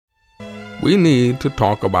We need to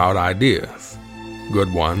talk about ideas,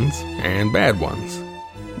 good ones and bad ones.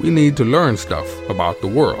 We need to learn stuff about the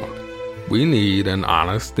world. We need an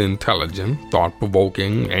honest, intelligent,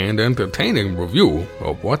 thought-provoking, and entertaining review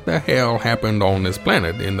of what the hell happened on this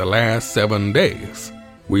planet in the last 7 days.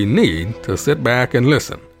 We need to sit back and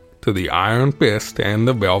listen to the Iron Fist and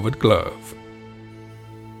the Velvet Glove.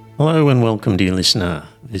 Hello and welcome, dear listener.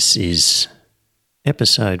 This is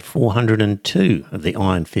episode 402 of the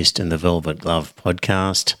Iron Fist and the Velvet Glove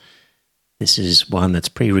podcast. This is one that's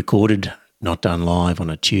pre-recorded, not done live on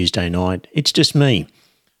a Tuesday night. It's just me.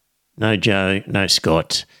 No Joe, no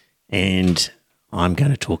Scott, and I'm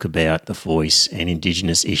going to talk about the voice and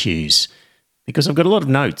Indigenous issues because I've got a lot of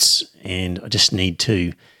notes and I just need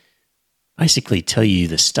to basically tell you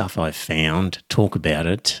the stuff I've found, talk about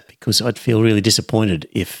it, because I'd feel really disappointed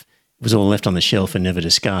if it was all left on the shelf and never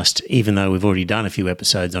discussed, even though we've already done a few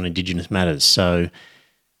episodes on Indigenous matters. So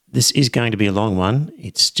this is going to be a long one.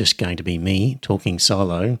 It's just going to be me talking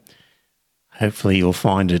solo. Hopefully you'll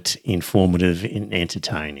find it informative and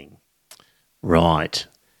entertaining. Right.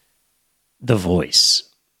 The voice.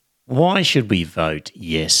 Why should we vote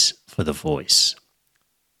yes for the voice?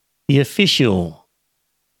 The official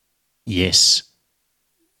yes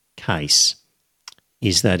case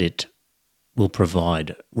is that it will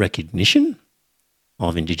provide recognition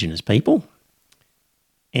of Indigenous people.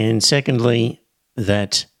 And secondly,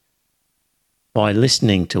 that by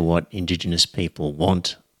listening to what Indigenous people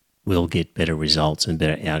want, we'll get better results and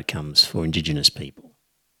better outcomes for Indigenous people.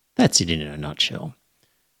 That's it in a nutshell.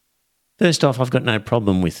 First off, I've got no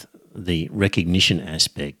problem with the recognition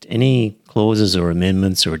aspect. Any clauses or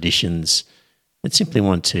amendments or additions that simply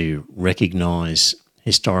want to recognise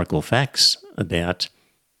historical facts about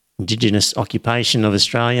Indigenous occupation of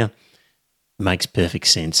Australia makes perfect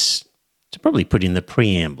sense to probably put in the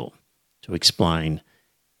preamble to explain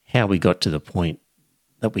how we got to the point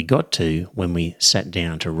that we got to when we sat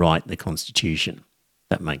down to write the Constitution.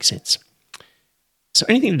 That makes sense. So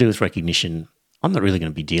anything to do with recognition, I'm not really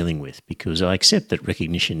going to be dealing with because I accept that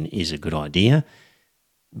recognition is a good idea,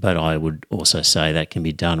 but I would also say that can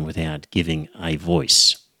be done without giving a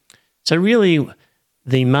voice. So really,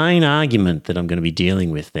 the main argument that I'm going to be dealing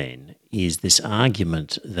with then is this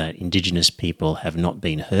argument that Indigenous people have not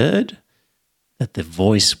been heard, that the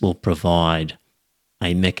voice will provide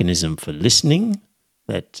a mechanism for listening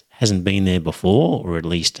that hasn't been there before, or at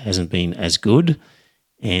least hasn't been as good,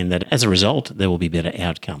 and that as a result, there will be better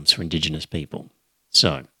outcomes for Indigenous people.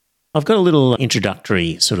 So I've got a little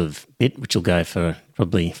introductory sort of bit, which will go for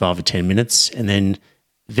probably 5 or 10 minutes, and then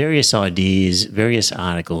various ideas, various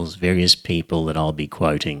articles, various people that I'll be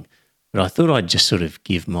quoting. But I thought I'd just sort of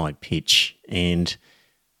give my pitch. And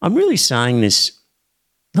I'm really saying this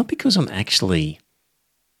not because I'm actually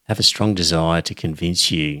have a strong desire to convince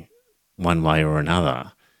you one way or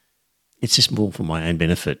another. It's just more for my own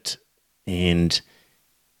benefit. And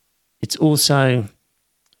it's also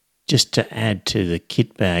just to add to the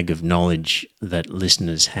kit bag of knowledge that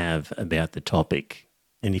listeners have about the topic.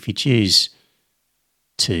 And if you choose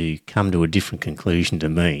to come to a different conclusion to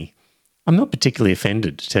me, I'm not particularly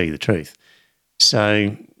offended, to tell you the truth.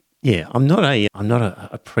 So, yeah, I'm not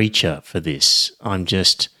a preacher for this. I'm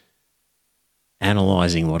just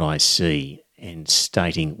analysing what I see and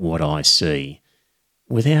stating what I see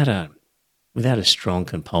without a strong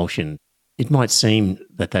compulsion. It might seem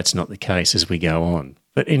that that's not the case as we go on,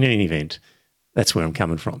 but in any event, that's where I'm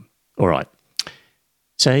coming from. All right.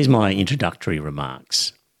 So here's my introductory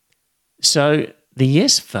remarks. So the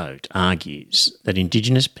yes vote argues that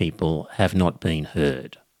Indigenous people have not been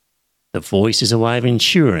heard. The voice is a way of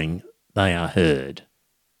ensuring they are heard.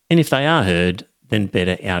 And if they are heard, then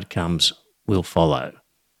better outcomes will follow.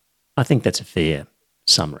 I think that's a fair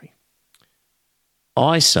summary.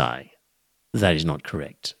 I say that is not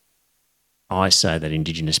correct. I say that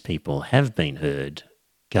Indigenous people have been heard.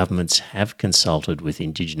 Governments have consulted with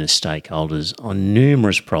Indigenous stakeholders on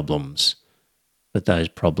numerous problems, but those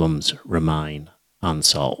problems remain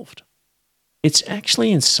unsolved. It's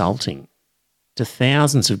actually insulting to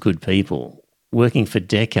thousands of good people working for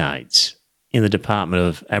decades in the Department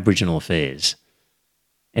of Aboriginal Affairs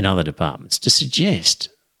and other departments to suggest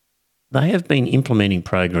they have been implementing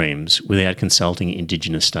programs without consulting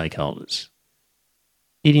Indigenous stakeholders.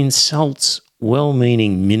 It insults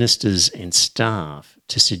well-meaning ministers and staff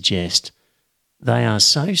to suggest they are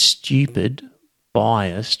so stupid,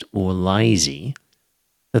 biased or lazy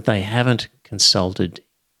that they haven't consulted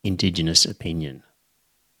Indigenous opinion.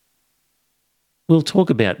 We'll talk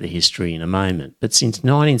about the history in a moment, but since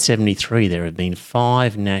 1973 there have been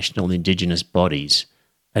 5 national Indigenous bodies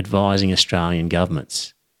advising Australian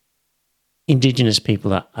governments. Indigenous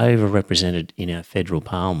people are overrepresented in our federal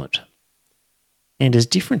parliament. And as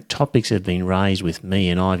different topics have been raised with me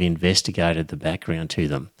and I've investigated the background to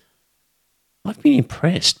them, I've been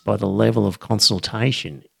impressed by the level of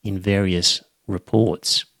consultation in various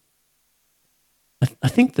reports. I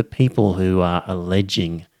think the people who are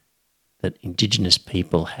alleging that Indigenous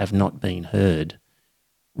people have not been heard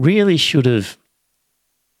really should have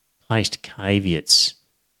placed caveats.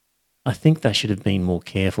 I think they should have been more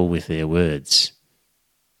careful with their words.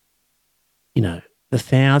 You know, the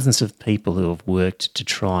thousands of people who have worked to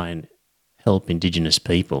try and help Indigenous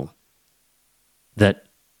people that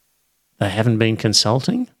they haven't been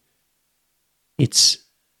consulting, it's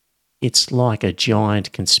like a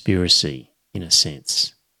giant conspiracy in a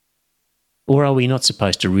sense. Or are we not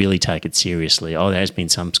supposed to really take it seriously? Oh, there has been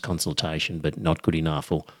some consultation, but not good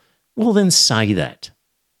enough. Or, well, then say that.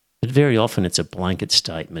 But very often it's a blanket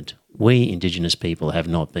statement. We Indigenous people have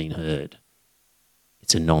not been heard.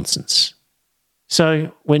 It's a nonsense.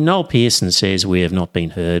 So when Noel Pearson says we have not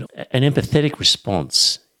been heard, an empathetic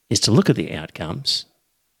response is to look at the outcomes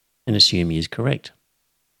and assume he is correct.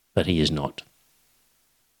 But he is not.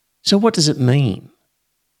 So what does it mean?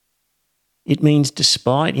 It means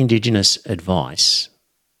despite Indigenous advice,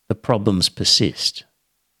 the problems persist.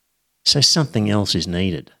 So something else is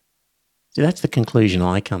needed. So that's the conclusion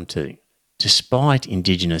I come to. Despite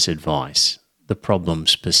Indigenous advice, the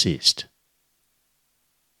problems persist.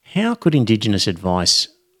 How could Indigenous advice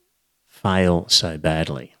fail so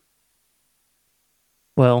badly?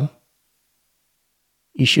 Well,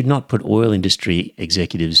 you should not put oil industry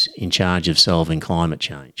executives in charge of solving climate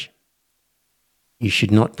change. You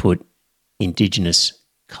should not put Indigenous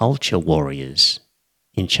culture warriors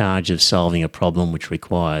in charge of solving a problem which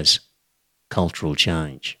requires cultural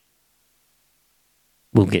change.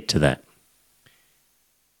 We'll get to that.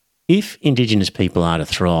 If Indigenous people are to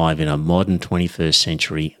thrive in a modern 21st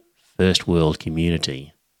century first world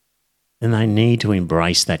community, then they need to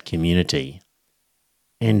embrace that community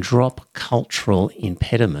and drop cultural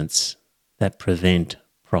impediments that prevent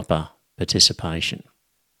proper participation.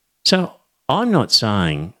 So I'm not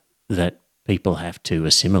saying that people have to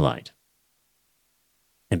assimilate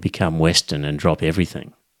and become Western and drop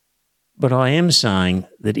everything. But I am saying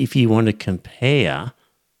that if you want to compare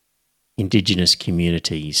Indigenous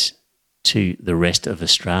communities to the rest of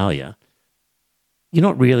Australia, you're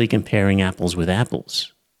not really comparing apples with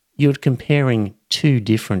apples. You're comparing two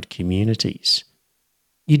different communities.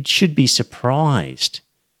 You should be surprised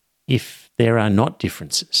if there are not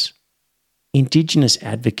differences. Indigenous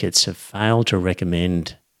advocates have failed to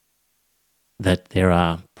recommend that there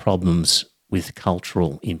are problems with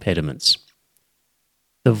cultural impediments.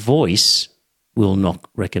 The Voice will not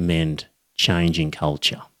recommend changing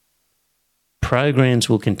culture. Programs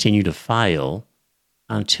will continue to fail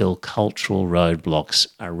until cultural roadblocks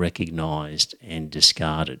are recognised and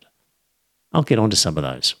discarded. I'll get onto some of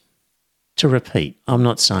those. To repeat, I'm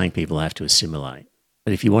not saying people have to assimilate,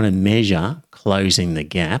 but if you want to measure closing the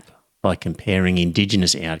gap by comparing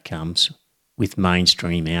Indigenous outcomes with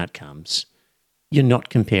mainstream outcomes, you're not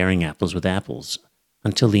comparing apples with apples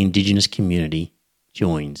until the Indigenous community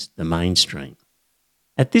joins the mainstream.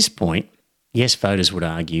 At this point, yes voters would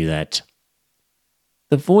argue that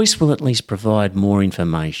the Voice will at least provide more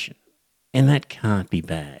information, and that can't be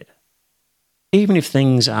bad. Even if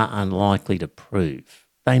things are unlikely to prove,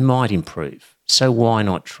 they might improve, so why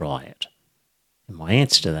not try it? And my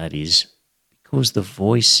answer to that is because the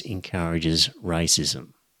Voice encourages racism.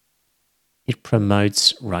 It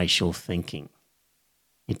promotes racial thinking.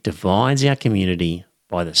 It divides our community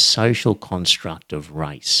by the social construct of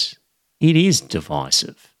race. It is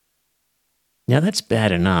divisive. Now that's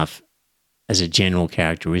bad enough as a general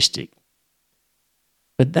characteristic,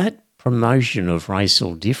 but that promotion of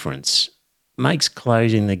racial difference makes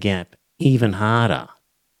closing the gap even harder.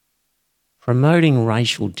 Promoting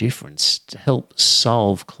racial difference to help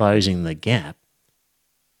solve closing the gap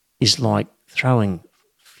is like throwing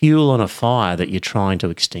fuel on a fire that you're trying to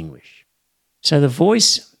extinguish. So the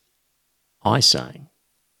Voice, I say,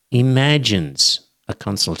 imagines a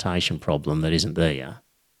consultation problem that isn't there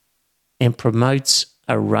and promotes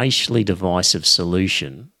a racially divisive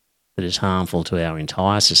solution that is harmful to our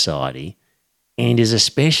entire society and is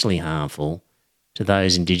especially harmful to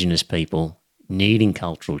those Indigenous people needing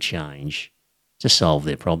cultural change to solve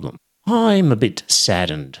their problem. I'm a bit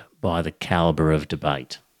saddened by the calibre of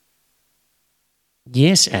debate.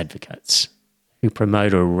 Yes advocates who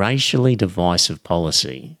promote a racially divisive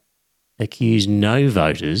policy accuse no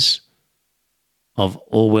voters of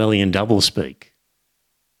Orwellian doublespeak,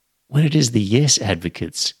 when it is the yes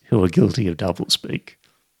advocates who are guilty of doublespeak.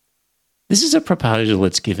 This is a proposal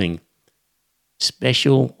that's giving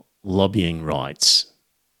special lobbying rights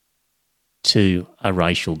to a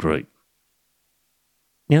racial group.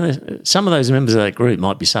 Now, some of those members of that group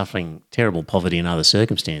might be suffering terrible poverty and other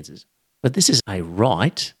circumstances, but this is a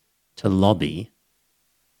right to lobby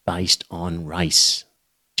based on race.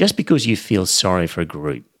 Just because you feel sorry for a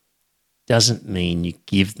group doesn't mean you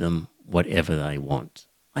give them whatever they want.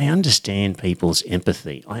 I understand people's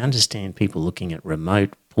empathy. I understand people looking at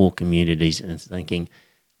remote, poor communities and thinking,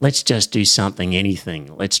 let's just do something,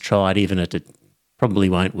 anything. Let's try it even if it probably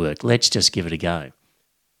won't work. Let's just give it a go.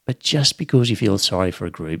 But just because you feel sorry for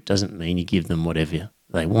a group doesn't mean you give them whatever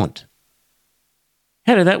they want.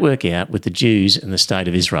 How did that work out with the Jews and the State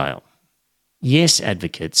of Israel? Yes,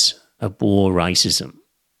 advocates abhor racism,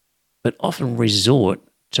 but often resort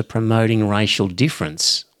to promoting racial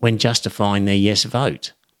difference when justifying their yes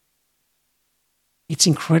vote. It's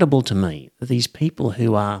incredible to me that these people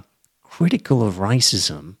who are critical of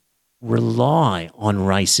racism rely on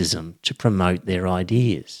racism to promote their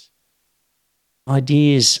ideas.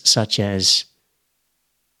 Ideas such as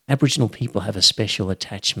Aboriginal people have a special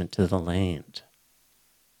attachment to the land.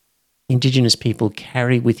 Indigenous people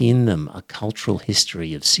carry within them a cultural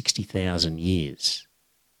history of 60,000 years.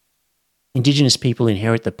 Indigenous people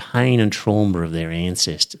inherit the pain and trauma of their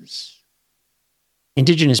ancestors.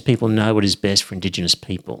 Indigenous people know what is best for Indigenous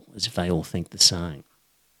people, as if they all think the same.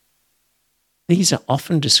 These are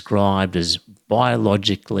often described as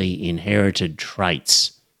biologically inherited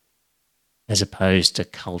traits as opposed to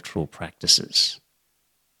cultural practices.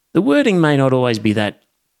 The wording may not always be that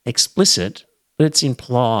explicit, but it's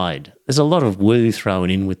implied. There's a lot of woo thrown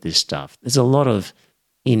in with this stuff. There's a lot of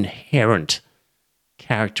inherent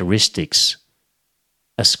characteristics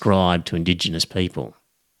ascribed to Indigenous people.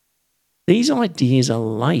 These ideas are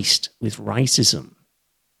laced with racism,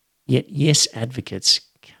 yet yes advocates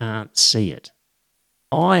can't see it.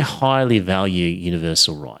 I highly value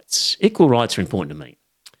universal rights. Equal rights are important to me.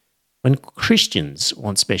 When Christians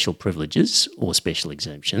want special privileges or special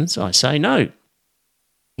exemptions, I say no.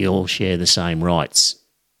 You all share the same rights.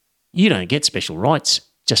 You don't get special rights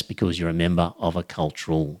just because you're a member of a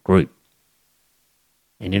cultural group.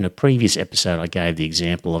 And in a previous episode, I gave the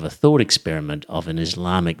example of a thought experiment of an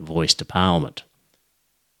Islamic voice to Parliament.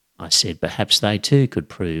 I said perhaps they too could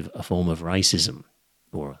prove a form of racism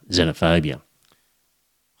or xenophobia.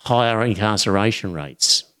 Higher incarceration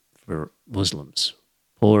rates for Muslims,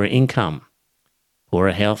 poorer income,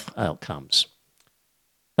 poorer health outcomes.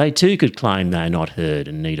 They too could claim they are not heard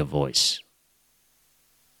and need a voice.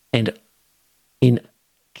 And in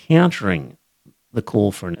countering the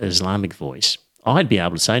call for an Islamic voice, I'd be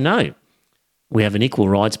able to say, no, we have an equal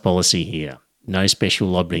rights policy here, no special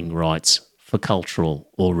lobbying rights for cultural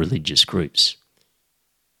or religious groups.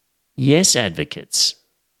 Yes, advocates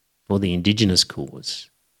for the Indigenous cause,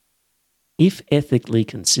 if ethically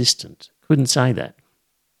consistent, couldn't say that.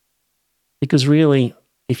 Because really,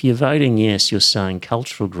 if you're voting yes, you're saying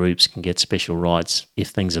cultural groups can get special rights if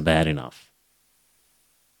things are bad enough.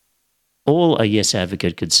 All a yes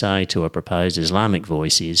advocate could say to a proposed Islamic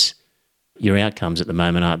voice is, your outcomes at the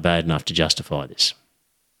moment aren't bad enough to justify this.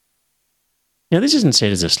 Now, this isn't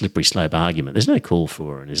said as a slippery slope argument. There's no call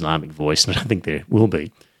for an Islamic voice, and I don't think there will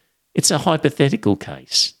be. It's a hypothetical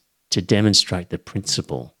case to demonstrate the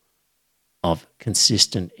principle of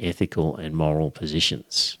consistent ethical and moral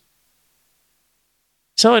positions.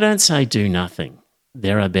 So I don't say do nothing.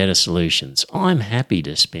 There are better solutions. I'm happy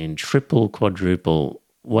to spend triple, quadruple,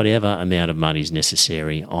 whatever amount of money is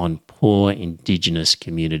necessary on poor Indigenous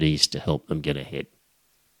communities to help them get ahead.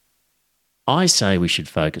 I say we should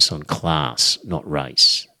focus on class, not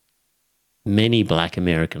race. Many Black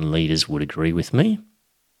American leaders would agree with me.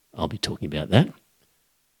 I'll be talking about that.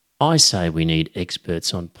 I say we need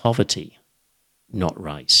experts on poverty, not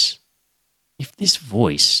race. If this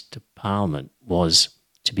voice to Parliament was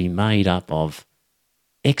to be made up of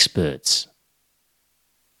experts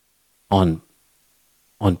on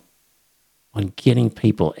getting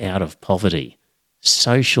people out of poverty,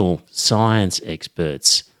 social science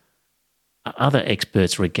experts, other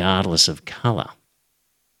experts regardless of colour,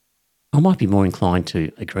 I might be more inclined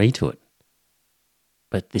to agree to it.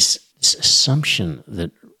 But this assumption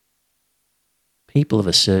that people of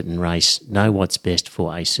a certain race know what's best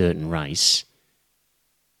for a certain race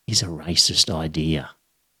is a racist idea.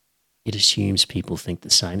 It assumes people think the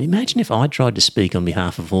same. Imagine if I tried to speak on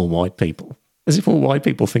behalf of all white people, as if all white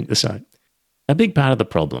people think the same. A big part of the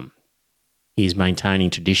problem is maintaining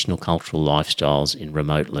traditional cultural lifestyles in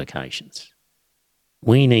remote locations.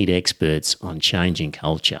 We need experts on changing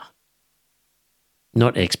culture,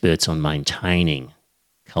 not experts on maintaining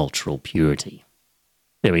cultural purity.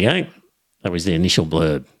 There we go. That was the initial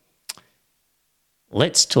blurb.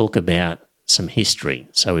 let's talk about some history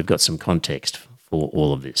so we've got some context for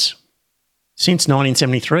all of this. Since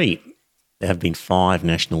 1973, there have been 5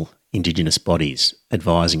 national Indigenous bodies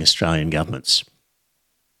advising Australian governments.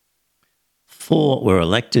 4 were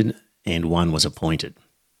elected and 1 was appointed.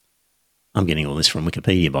 I'm getting all this from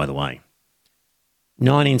Wikipedia, by the way.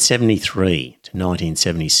 1973 to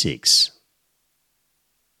 1976,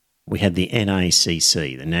 we had the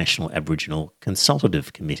NACC, the National Aboriginal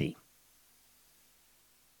Consultative Committee.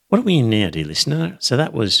 What are we in now, dear listener? So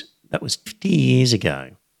that was 50 years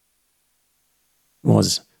ago. It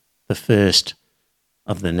was the first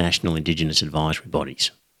of the National Indigenous Advisory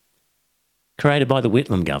Bodies, created by the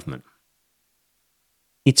Whitlam government.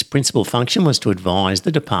 Its principal function was to advise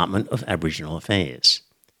the Department of Aboriginal Affairs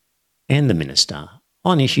and the Minister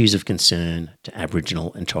on issues of concern to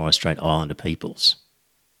Aboriginal and Torres Strait Islander peoples.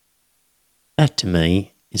 That, to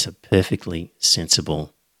me, is a perfectly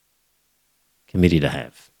sensible committee to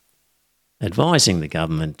have. Advising the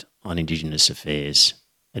government on Indigenous affairs,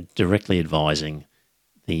 directly advising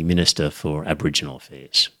the Minister for Aboriginal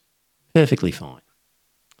Affairs. Perfectly fine.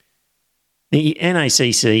 The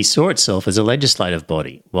NACC saw itself as a legislative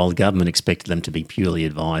body, while the government expected them to be purely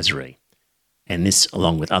advisory. And this,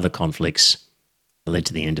 along with other conflicts, led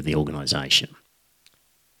to the end of the organisation.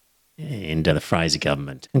 And the Fraser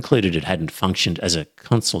government concluded it hadn't functioned as a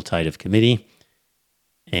consultative committee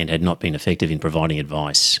and had not been effective in providing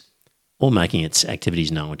advice or making its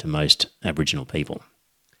activities known to most Aboriginal people.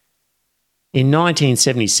 In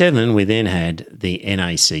 1977, we then had the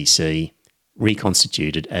NACC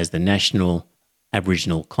reconstituted as the National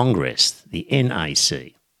Aboriginal Congress, the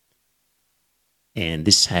NAC. And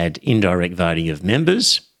this had indirect voting of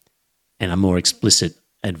members and a more explicit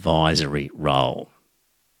advisory role.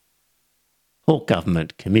 Hawke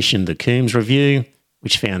government commissioned the Coombs Review,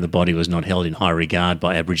 which found the body was not held in high regard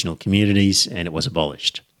by Aboriginal communities, and it was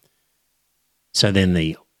abolished. So then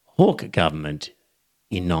the Hawke government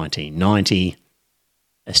in 1990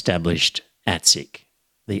 established ATSIC,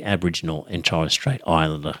 the Aboriginal and Torres Strait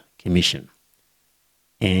Islander Commission.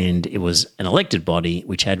 And it was an elected body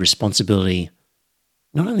which had responsibility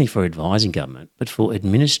not only for advising government, but for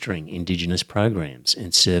administering Indigenous programs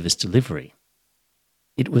and service delivery.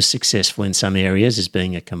 It was successful in some areas as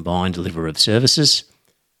being a combined deliverer of services.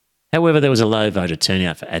 However, there was a low voter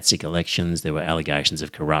turnout for ATSIC elections. There were allegations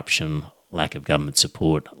of corruption, lack of government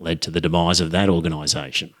support led to the demise of that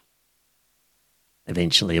organisation,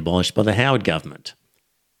 eventually abolished by the Howard government.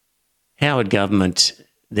 Howard government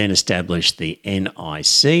then established the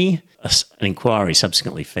NIC. An inquiry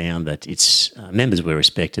subsequently found that its members were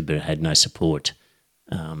respected but had no support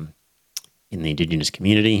in the Indigenous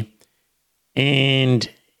community. And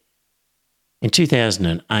in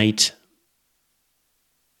 2008,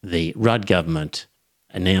 the Rudd government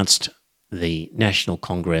announced the National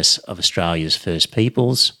Congress of Australia's First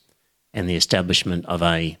Peoples and the establishment of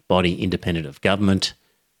a body independent of government.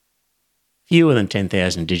 Fewer than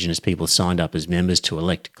 10,000 Indigenous people signed up as members to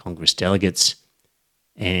elect Congress delegates,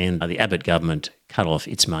 and the Abbott government cut off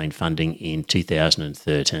its main funding in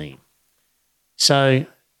 2013. So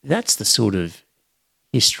that's the sort of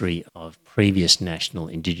history of previous national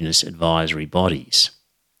Indigenous advisory bodies,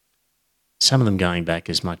 some of them going back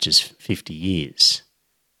as much as 50 years.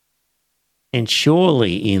 And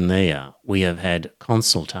surely in there we have had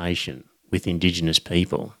consultation with Indigenous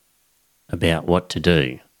people about what to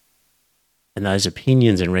do, and those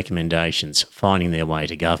opinions and recommendations finding their way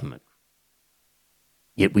to government.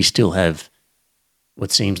 Yet we still have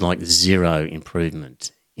what seems like zero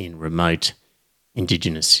improvement in remote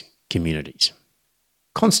Indigenous communities.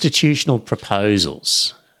 Constitutional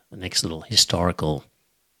proposals, the next little historical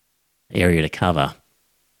area to cover,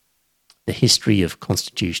 the history of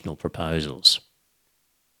constitutional proposals.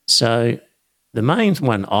 So the main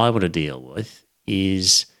one I want to deal with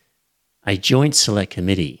is a joint select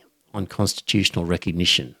committee on constitutional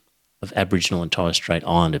recognition of Aboriginal and Torres Strait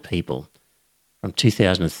Islander people from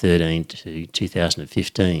 2013 to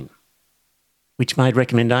 2015, which made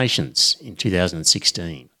recommendations in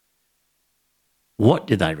 2016. What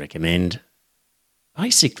did they recommend?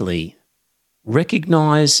 Basically,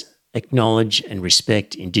 recognise, acknowledge and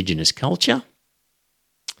respect Indigenous culture,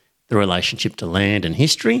 the relationship to land and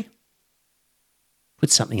history, put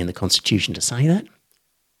something in the Constitution to say that,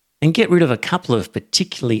 and get rid of a couple of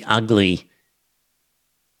particularly ugly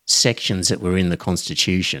sections that were in the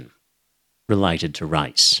Constitution related to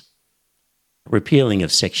race. Repealing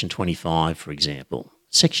of Section 25, for example.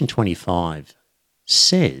 Section 25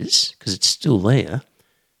 says, because it's still there,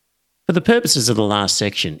 for the purposes of the last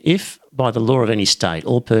section, if by the law of any state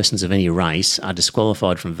all persons of any race are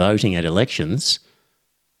disqualified from voting at elections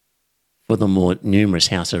for the more numerous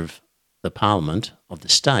House of the Parliament of the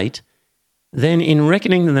state, then in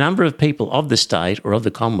reckoning the number of people of the state or of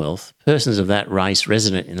the Commonwealth, persons of that race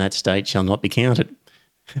resident in that state shall not be counted.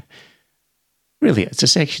 Really, it's a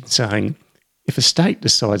section saying if a state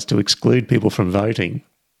decides to exclude people from voting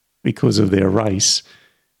because of their race,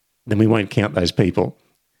 then we won't count those people.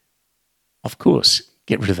 Of course,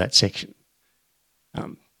 get rid of that section.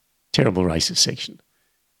 Terrible racist section.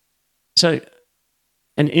 So,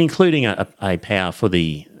 and including a power for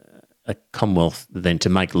a Commonwealth then to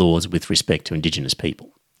make laws with respect to Indigenous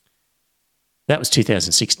people. That was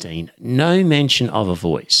 2016. No mention of a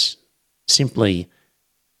voice. Simply,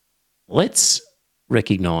 let's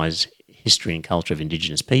recognise history and culture of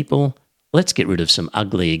Indigenous people. Let's get rid of some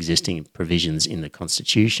ugly existing provisions in the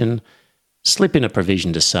Constitution. Slip in a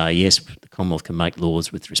provision to say, yes, the Commonwealth can make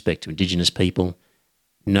laws with respect to Indigenous people.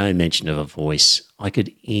 No mention of a voice. I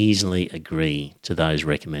could easily agree to those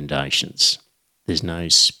recommendations. There's no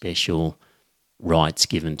special rights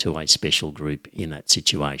given to a special group in that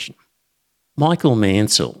situation. Michael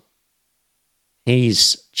Mansell,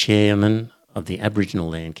 he's chairman of the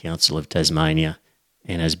Aboriginal Land Council of Tasmania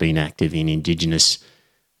and has been active in Indigenous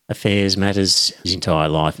affairs matters his entire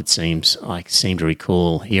life, it seems. I seem to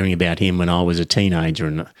recall hearing about him when I was a teenager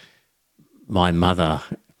and my mother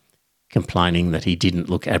complaining that he didn't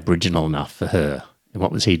look Aboriginal enough for her. And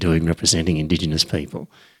what was he doing representing Indigenous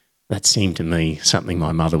people? That seemed to me something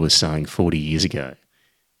my mother was saying 40 years ago.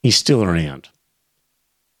 He's still around.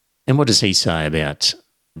 And what does he say about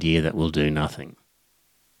the idea that we'll do nothing?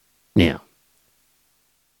 Now,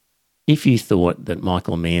 if you thought that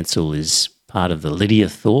Michael Mansell is part of the Lydia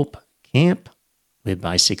Thorpe camp, where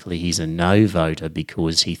basically he's a no voter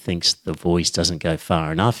because he thinks the voice doesn't go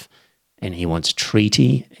far enough and he wants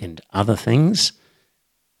treaty and other things,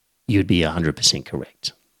 you'd be 100%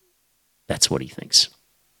 correct. That's what he thinks.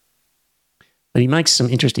 But he makes some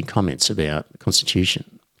interesting comments about the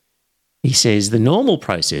Constitution. He says the normal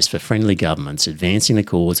process for friendly governments advancing the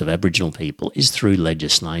cause of Aboriginal people is through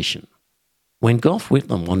legislation. When Gough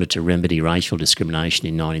Whitlam wanted to remedy racial discrimination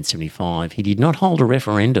in 1975, he did not hold a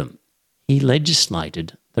referendum. He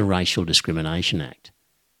legislated the Racial Discrimination Act.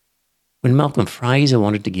 When Malcolm Fraser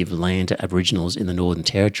wanted to give land to Aboriginals in the Northern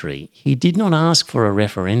Territory, he did not ask for a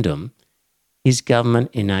referendum. His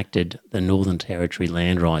government enacted the Northern Territory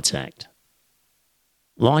Land Rights Act.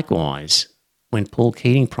 Likewise, when Paul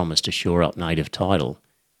Keating promised to shore up native title,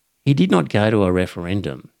 he did not go to a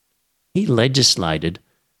referendum. He legislated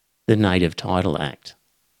the Native Title Act,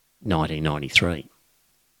 1993.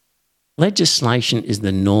 Legislation is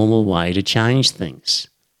the normal way to change things.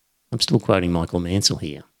 I'm still quoting Michael Mansell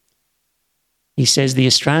here. He says the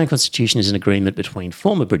Australian Constitution is an agreement between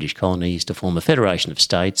former British colonies to form a federation of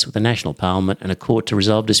states with a national parliament and a court to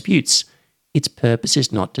resolve disputes. Its purpose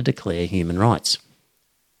is not to declare human rights.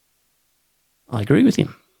 I agree with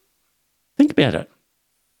him. Think about it.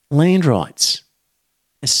 Land rights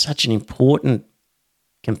is such an important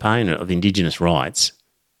component of Indigenous rights,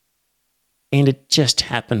 and it just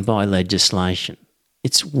happened by legislation.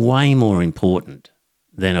 It's way more important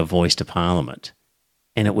than a voice to Parliament,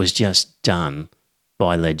 and it was just done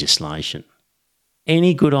by legislation.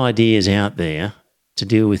 Any good ideas out there to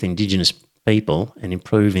deal with Indigenous people and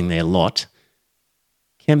improving their lot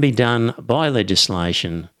can be done by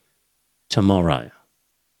legislation tomorrow.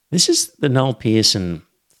 This is the Noel Pearson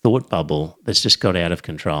thought bubble that's just got out of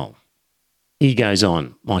control. He goes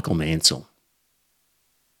on, Michael Mansell.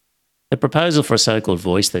 The proposal for a so-called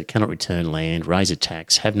voice that cannot return land, raise a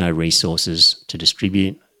tax, have no resources to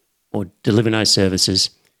distribute or deliver no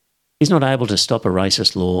services, is not able to stop a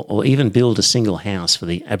racist law or even build a single house for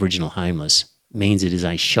the Aboriginal homeless means it is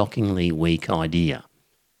a shockingly weak idea.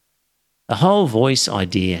 The whole voice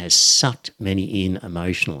idea has sucked many in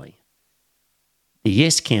emotionally. The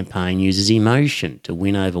Yes campaign uses emotion to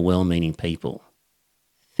win over well-meaning people.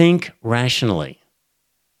 Think rationally.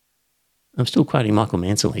 I'm still quoting Michael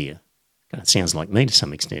Mansell here. It sounds like me to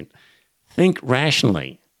some extent. Think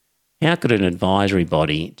rationally. How could an advisory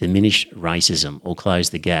body diminish racism or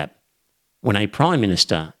close the gap when a Prime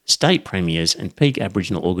Minister, state premiers and peak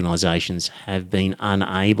Aboriginal organisations have been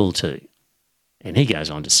unable to? And he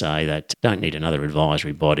goes on to say that don't need another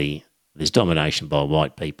advisory body. There's domination by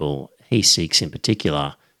white people. He seeks in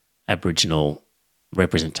particular Aboriginal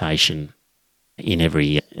representation in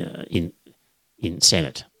every in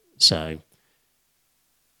Senate. So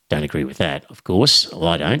don't agree with that, of course. Well,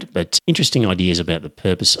 I don't. But interesting ideas about the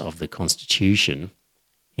purpose of the Constitution.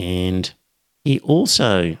 And he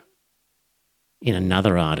also, in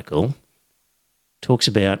another article, talks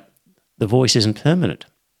about the voice isn't permanent.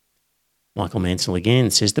 Michael Mansell again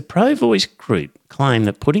says the pro-voice group claim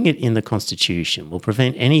that putting it in the Constitution will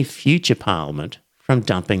prevent any future Parliament from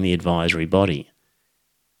dumping the advisory body.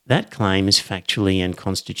 That claim is factually and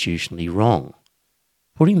constitutionally wrong.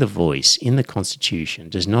 Putting the voice in the Constitution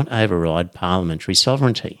does not override parliamentary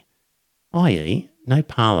sovereignty, i.e., no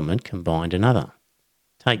parliament can bind another.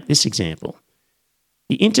 Take this example.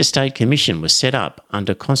 The Interstate Commission was set up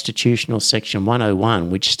under Constitutional Section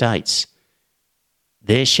 101, which states,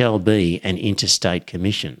 "There shall be an Interstate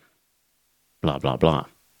Commission," blah, blah, blah.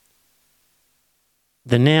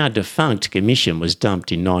 The now defunct commission was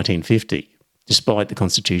dumped in 1950, despite the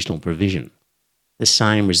constitutional provision. The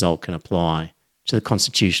same result can apply to the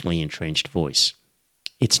constitutionally entrenched voice.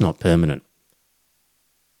 It's not permanent.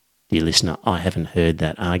 Dear listener, I haven't heard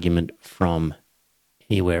that argument from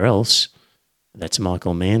anywhere else. That's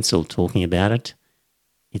Michael Mansell talking about it.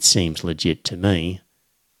 It seems legit to me.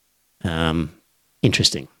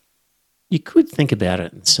 Interesting. You could think about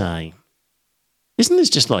it and say, isn't this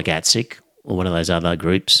just like ATSIC or one of those other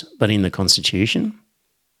groups, but in the Constitution?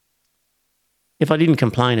 If I didn't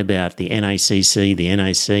complain about the NACC, the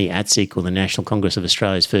NAC, ATSIC or the National Congress of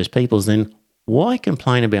Australia's First Peoples, then why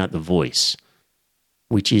complain about the voice,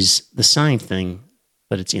 which is the same thing,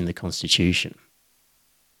 but it's in the Constitution?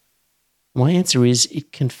 My answer is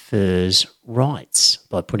it confers rights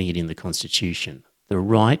by putting it in the Constitution, the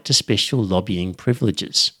right to special lobbying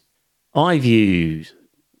privileges. I view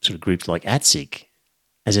sort of groups like ATSIC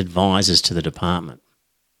as advisors to the department.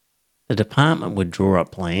 The department would draw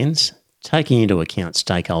up plans, taking into account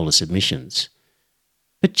stakeholder submissions,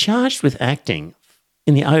 but charged with acting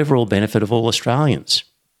in the overall benefit of all Australians.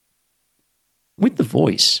 With the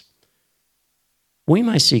voice, we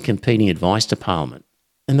may see competing advice to Parliament,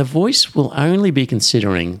 and the voice will only be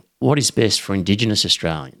considering what is best for Indigenous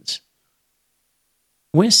Australians.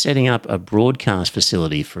 We're setting up a broadcast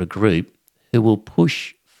facility for a group who will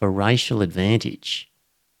push for racial advantage,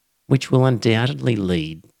 which will undoubtedly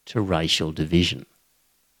lead to racial division.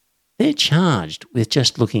 They're charged with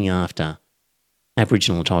just looking after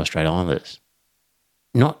Aboriginal and Torres Strait Islanders,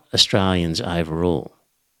 not Australians overall.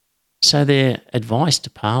 So their advice to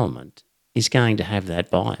Parliament is going to have that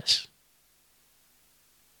bias.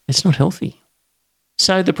 It's not healthy.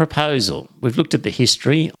 So the proposal, we've looked at the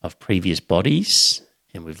history of previous bodies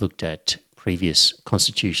and we've looked at previous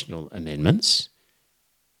constitutional amendments.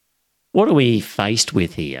 What are we faced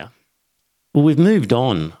with here? Well, we've moved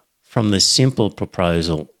on from the simple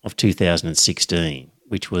proposal of 2016,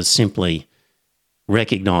 which was simply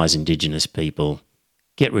recognise Indigenous people,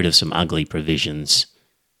 get rid of some ugly provisions,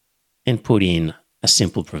 and put in a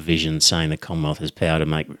simple provision saying the Commonwealth has power to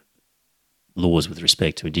make laws with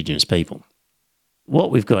respect to Indigenous people.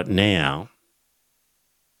 What we've got now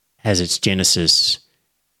has its genesis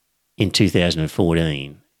in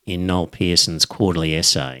 2014 in Noel Pearson's quarterly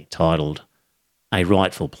essay titled A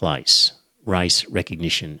Rightful Place, Race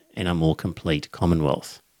Recognition and a More Complete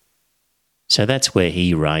Commonwealth. So that's where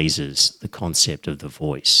he raises the concept of the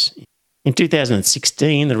voice. In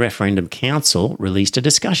 2016, the Referendum Council released a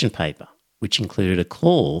discussion paper which included a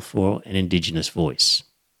call for an Indigenous voice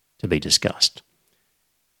to be discussed.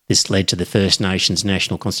 This led to the First Nations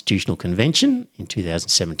National Constitutional Convention in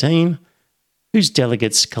 2017, whose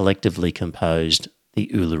delegates collectively composed the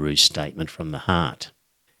Uluru Statement from the Heart.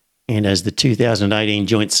 And as the 2018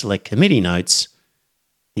 Joint Select Committee notes,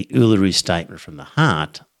 the Uluru Statement from the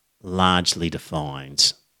Heart largely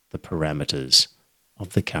defines the parameters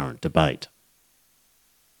of the current debate.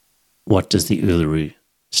 What does the Uluru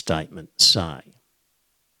Statement say?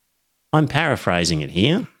 I'm paraphrasing it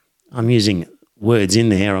here. I'm using words in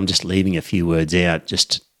there. I'm just leaving a few words out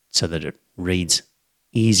just so that it reads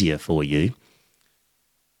easier for you.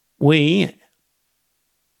 We,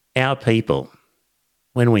 our people,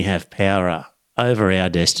 when we have power over our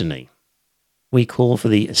destiny, we call for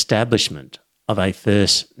the establishment of a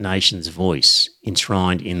First Nations voice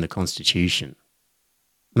enshrined in the Constitution.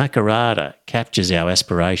 Makarrata captures our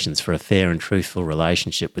aspirations for a fair and truthful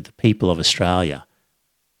relationship with the people of Australia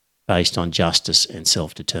based on justice and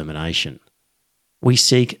self-determination. We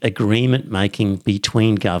seek agreement making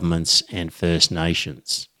between governments and First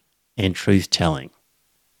Nations and truth-telling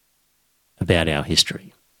about our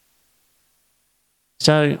history.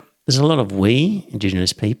 So there's a lot of we,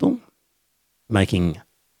 Indigenous people, making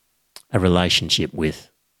a relationship with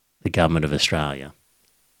the Government of Australia.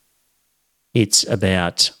 It's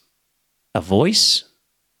about a voice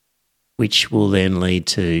which will then lead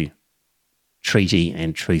to treaty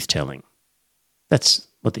and truth-telling. That's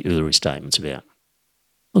what the Uluru Statement's about.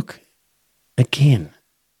 Look, again,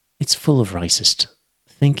 it's full of racist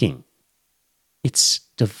thinking. It's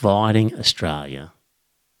dividing Australia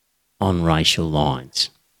on racial lines.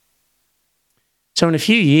 So in a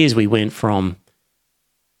few years, we went from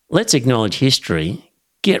let's acknowledge history,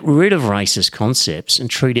 get rid of racist concepts and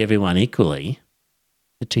treat everyone equally,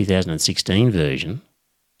 the 2016 version,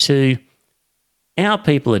 to our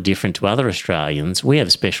people are different to other Australians. We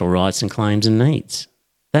have special rights and claims and needs.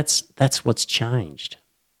 That's what's changed.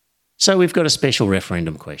 So we've got a special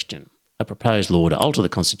referendum question, a proposed law to alter the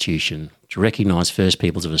Constitution to recognise First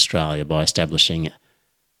Peoples of Australia by establishing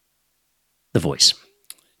the voice.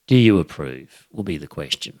 Do you approve? Will be the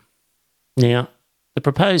question. Now, the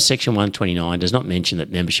proposed Section 129 does not mention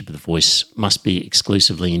that membership of the voice must be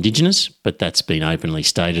exclusively Indigenous, but that's been openly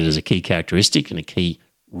stated as a key characteristic and a key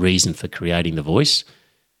reason for creating the voice.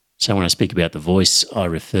 So when I speak about the voice, I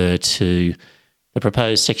refer to the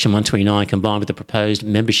proposed Section 129 combined with the proposed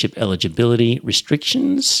membership eligibility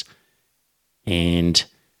restrictions and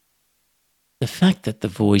the fact that the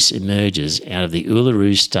voice emerges out of the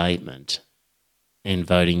Uluru Statement and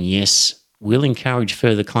voting yes will encourage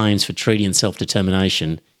further claims for treaty and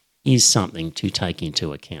self-determination is something to take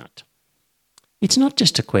into account. It's not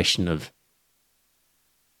just a question of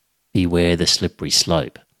beware the slippery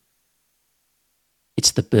slope.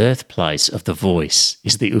 It's the birthplace of the voice,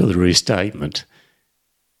 is the Uluru Statement.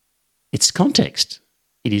 It's context.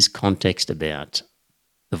 It is context about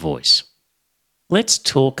the voice. Let's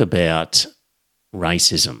talk about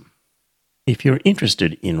racism. If you're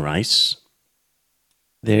interested in race,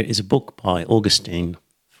 there is a book by Augustine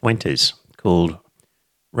Fuentes called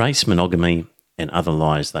Race, Monogamy and Other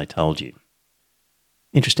Lies They Told You.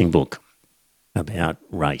 Interesting book about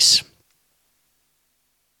race.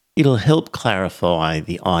 It'll help clarify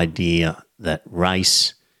the idea that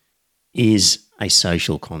race is a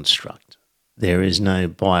social construct. There is no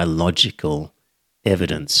biological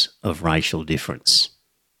evidence of racial difference.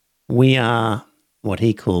 We are what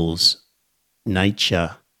he calls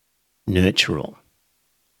nature nurtural.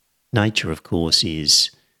 Nature, of course,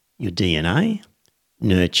 is your DNA.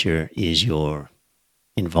 Nurture is your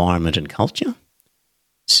environment and culture.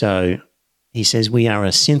 So he says we are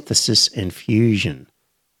a synthesis and fusion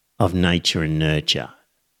of nature and nurture.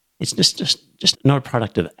 It's just not a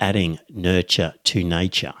product of adding nurture to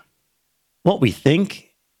nature. What we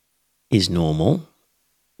think is normal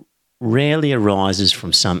rarely arises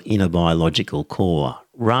from some inner biological core.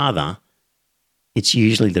 Rather, it's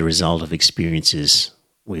usually the result of experiences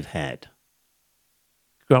we've had.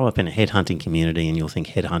 Grow up in a headhunting community and you'll think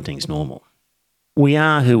headhunting's normal. We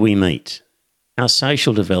are who we meet. Our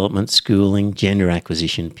social development, schooling, gender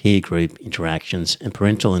acquisition, peer group interactions, and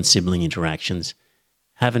parental and sibling interactions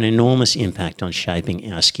have an enormous impact on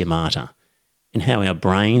shaping our schemata and how our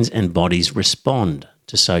brains and bodies respond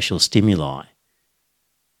to social stimuli.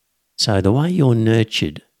 So the way you're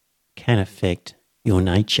nurtured can affect your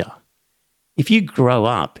nature. If you grow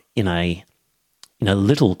up in a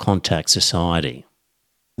little contact society,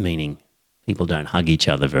 meaning people don't hug each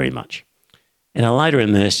other very much, and are later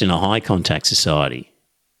immersed in a high contact society,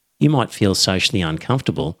 you might feel socially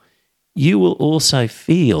uncomfortable. You will also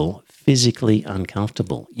feel physically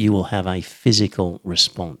uncomfortable. You will have a physical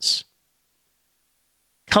response.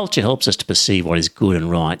 Culture helps us to perceive what is good and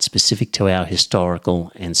right, specific to our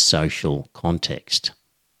historical and social context.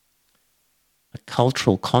 A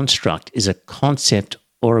cultural construct is a concept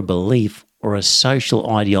or a belief or a social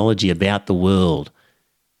ideology about the world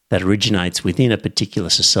that originates within a particular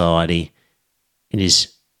society and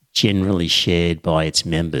is generally shared by its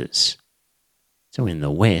members. So in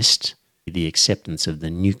the West, the acceptance of the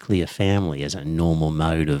nuclear family as a normal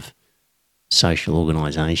mode of social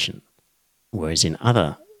organisation, whereas in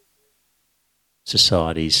other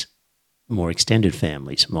societies, more extended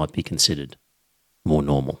families might be considered more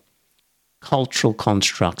normal. Cultural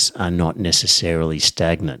constructs are not necessarily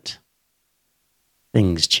stagnant.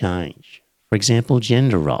 Things change. For example,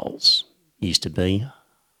 gender roles used to be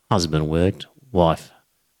husband worked, wife,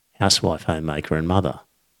 housewife, homemaker and mother.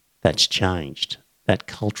 That's changed. That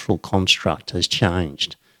cultural construct has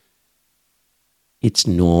changed. It's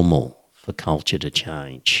normal for culture to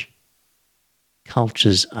change.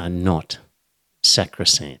 Cultures are not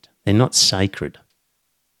sacrosanct. They're not sacred.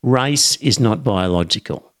 Race is not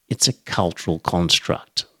biological. It's a cultural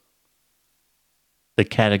construct. The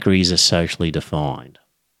categories are socially defined.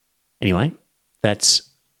 Anyway, that's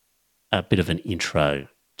a bit of an intro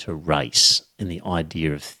to race and the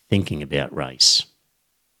idea of thinking about race.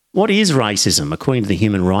 What is racism? According to the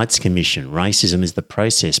Human Rights Commission, racism is the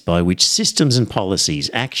process by which systems and policies,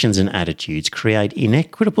 actions and attitudes create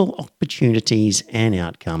inequitable opportunities and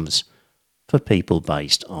outcomes for people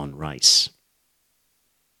based on race.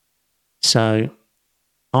 So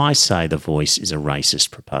I say the voice is a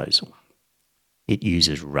racist proposal. It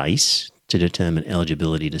uses race to determine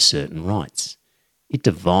eligibility to certain rights. It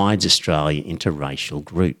divides Australia into racial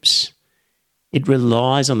groups. It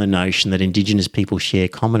relies on the notion that Indigenous people share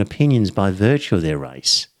common opinions by virtue of their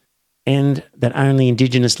race, and that only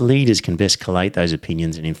Indigenous leaders can best collate those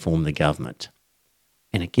opinions and inform the government.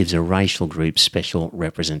 And it gives a racial group special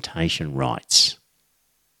representation rights.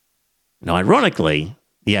 Now, ironically,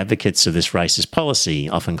 the advocates of this racist policy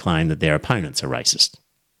often claim that their opponents are racist.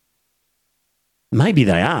 Maybe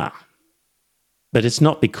they are, but it's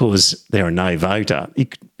not because they're a no voter.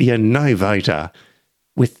 It could be a no voter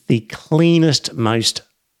with the cleanest, most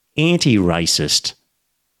anti-racist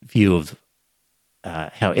view of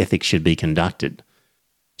how ethics should be conducted.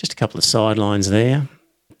 Just a couple of sidelines there.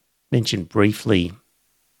 Mentioned briefly,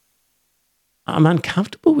 I'm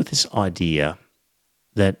uncomfortable with this idea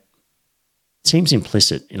that seems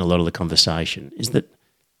implicit in a lot of the conversation, is that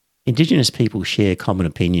Indigenous people share common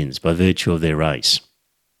opinions by virtue of their race.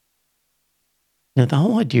 Now, the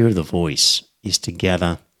whole idea of the voice is to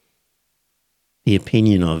gather the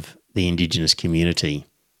opinion of the Indigenous community.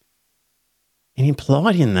 And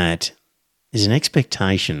implied in that is an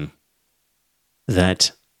expectation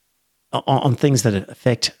that on things that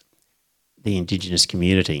affect the Indigenous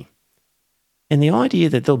community. And the idea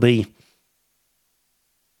that there'll be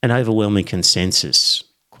an overwhelming consensus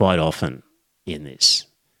quite often in this.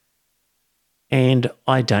 And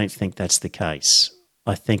I don't think that's the case.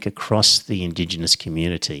 I think across the Indigenous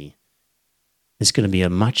community, there's going to be a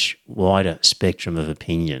much wider spectrum of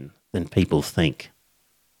opinion than people think.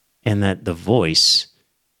 And that the voice,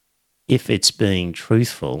 if it's being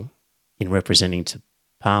truthful in representing to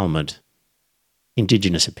Parliament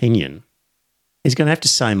Indigenous opinion, is going to have to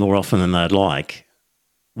say more often than they'd like,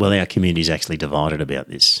 well, our community is actually divided about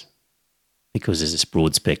this because there's this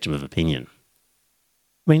broad spectrum of opinion.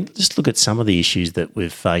 I mean, just look at some of the issues that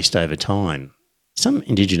we've faced over time. Some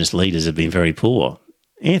Indigenous leaders have been very poor.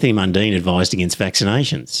 Anthony Mundine advised against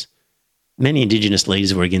vaccinations. Many Indigenous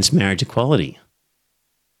leaders were against marriage equality.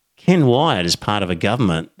 Ken Wyatt is part of a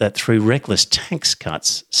government that, through reckless tax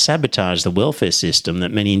cuts, sabotaged the welfare system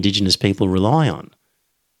that many Indigenous people rely on.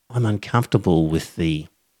 I'm uncomfortable with the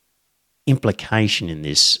implication in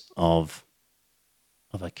this of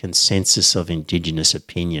a consensus of Indigenous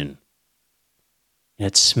opinion. And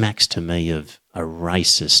it smacks to me of a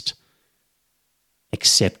racist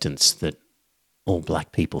acceptance that all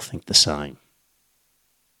black people think the same.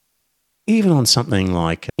 Even on something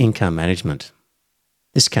like income management,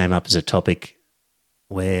 this came up as a topic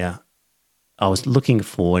where I was looking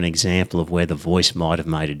for an example of where the voice might have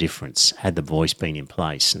made a difference had the voice been in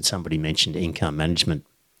place, and somebody mentioned income management.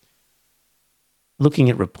 Looking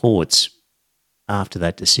at reports after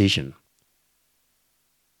that decision,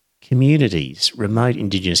 communities, remote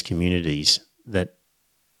Indigenous communities where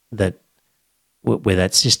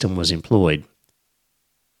that system was employed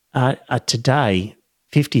are today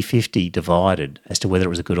 50-50 divided as to whether it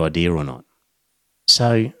was a good idea or not.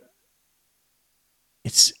 So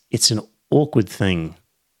it's an awkward thing,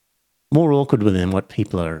 more awkward than what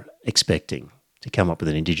people are expecting, to come up with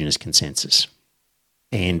an Indigenous consensus.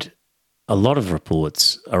 And a lot of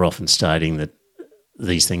reports are often stating that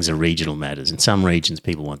these things are regional matters. In some regions,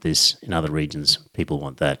 people want this. In other regions, people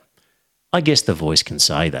want that. I guess the voice can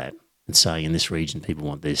say that and say, in this region, people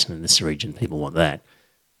want this, and in this region, people want that.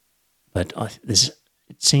 But it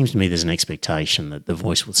seems to me there's an expectation that the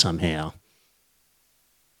voice will somehow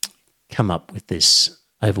come up with this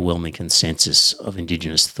overwhelming consensus of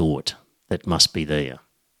Indigenous thought that must be there.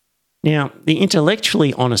 Now, the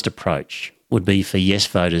intellectually honest approach would be for yes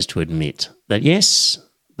voters to admit that, yes,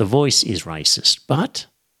 the voice is racist, but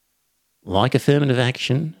like affirmative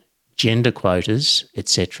action, gender quotas,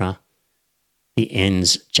 etc., the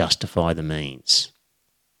ends justify the means.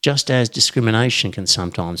 Just as discrimination can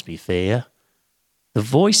sometimes be fair, the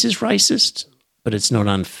voice is racist, but it's not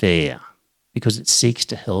unfair because it seeks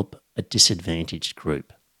to help a disadvantaged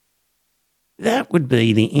group. That would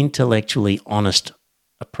be the intellectually honest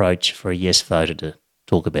approach for a yes voter to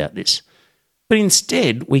talk about this. But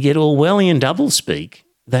instead, we get Orwellian doublespeak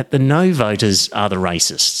that the no voters are the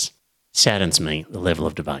racists. Saddens me, the level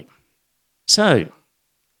of debate. So,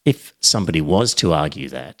 if somebody was to argue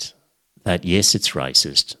that yes, it's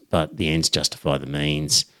racist, but the ends justify the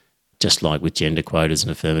means, just like with gender quotas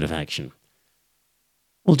and affirmative action,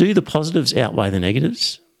 well, do the positives outweigh the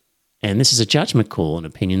negatives? And this is a judgment call, and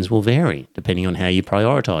opinions will vary depending on how you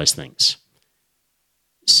prioritise things.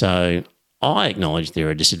 So I acknowledge there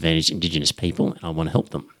are disadvantaged Indigenous people and I want to help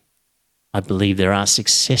them. I believe there are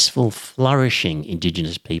successful, flourishing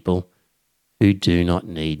Indigenous people who do not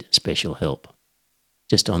need special help.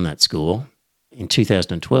 Just on that score, in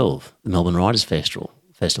 2012, the Melbourne Writers'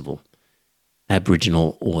 Festival,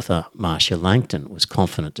 Aboriginal author Marcia Langton was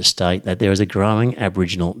confident to state that there is a growing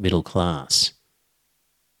Aboriginal middle class.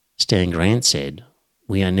 Stan Grant said,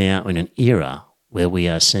 "We are now in an era where we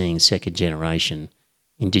are seeing second-generation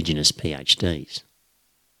Indigenous PhDs."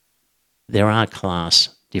 There are class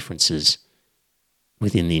differences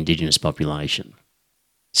within the Indigenous population.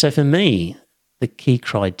 So for me, the key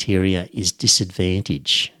criteria is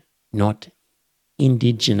disadvantage, not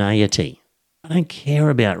indigeneity. I don't care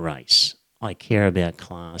about race. I care about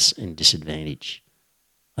class and disadvantage.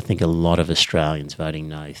 I think a lot of Australians voting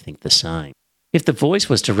no think the same. If the voice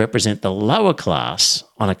was to represent the lower class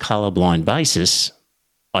on a colourblind basis,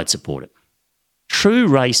 I'd support it. True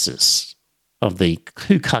racists of the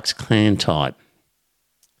Ku Klux Klan type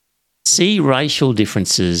see racial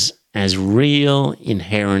differences as real,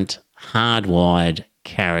 inherent, hardwired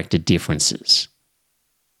character differences.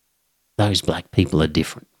 Those black people are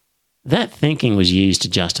different. That thinking was used to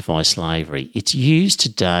justify slavery. It's used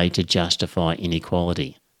today to justify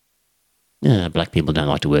inequality. Black people don't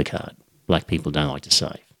like to work hard. Black people don't like to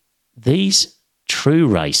save. These true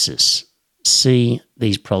racists see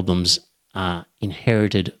these problems are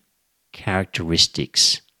inherited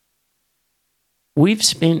characteristics. We've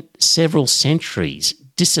spent several centuries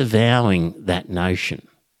disavowing that notion.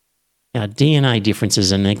 Our DNA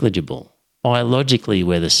differences are negligible. Biologically,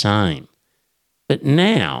 we're the same. But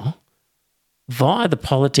now, via the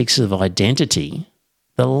politics of identity,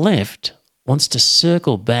 the left wants to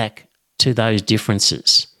circle back to those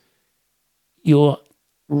differences. Your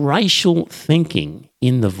racial thinking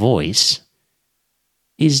in the voice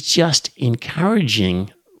is just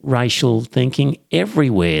encouraging racial thinking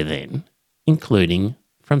everywhere then, including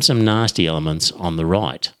from some nasty elements on the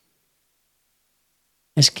right.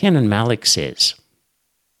 As Kenan Malik says,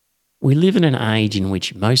 we live in an age in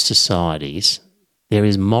which most societies there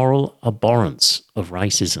is moral abhorrence of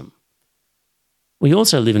racism. We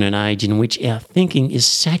also live in an age in which our thinking is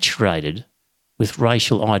saturated with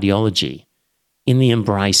racial ideology in the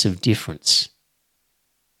embrace of difference.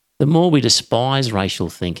 The more we despise racial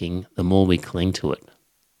thinking, the more we cling to it.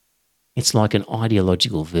 It's like an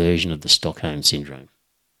ideological version of the Stockholm Syndrome.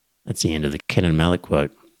 That's the end of the Kenan Malik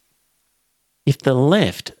quote. If the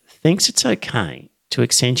left thinks it's okay to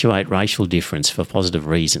accentuate racial difference for positive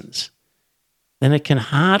reasons, then it can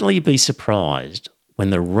hardly be surprised when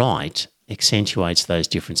the right accentuates those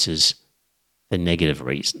differences for negative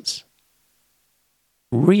reasons.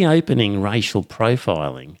 Reopening racial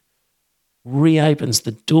profiling reopens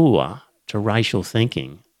the door to racial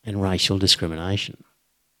thinking and racial discrimination.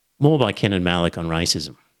 More by Kenan Malik on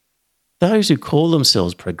racism. Those who call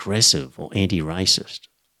themselves progressive or anti-racist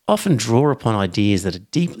often draw upon ideas that are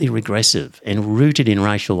deeply regressive and rooted in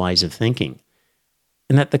racial ways of thinking,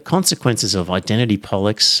 and that the consequences of identity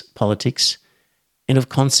politics and of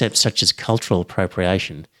concepts such as cultural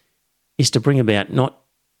appropriation is to bring about not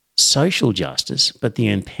social justice, but the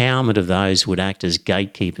empowerment of those who would act as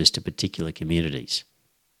gatekeepers to particular communities.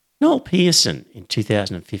 Noel Pearson in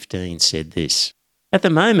 2015 said this, "At the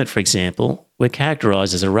moment, for example, we're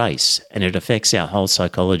characterised as a race and it affects our whole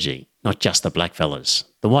psychology, not just the black fellas,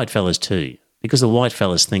 the white fellas too, because the white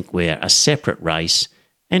fellas think we're a separate race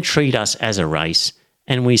and treat us as a race,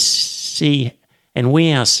 and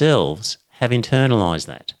we ourselves have internalised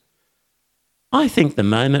that. I think the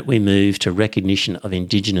moment we move to recognition of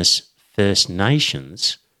Indigenous First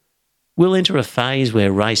Nations, we'll enter a phase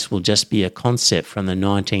where race will just be a concept from the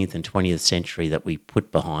 19th and 20th century that we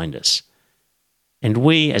put behind us. And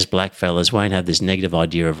we, as blackfellas, won't have this negative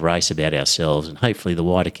idea of race about ourselves, and hopefully the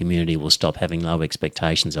wider community will stop having low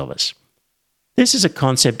expectations of us." This is a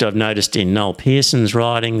concept I've noticed in Noel Pearson's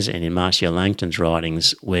writings and in Marcia Langton's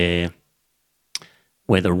writings where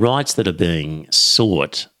the rights that are being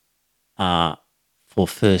sought are for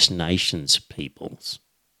First Nations peoples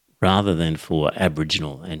rather than for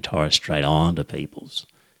Aboriginal and Torres Strait Islander peoples,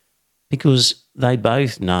 because they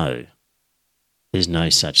both know there's no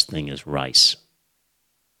such thing as race.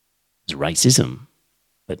 There's racism,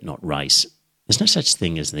 but not race. There's no such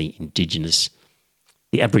thing as the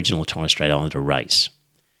Aboriginal Torres Strait Islander race.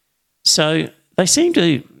 So they seem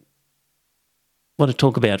to want to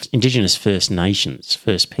talk about Indigenous First Nations,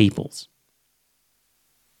 First Peoples,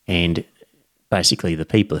 and basically the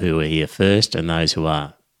people who are here first and those who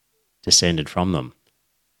are descended from them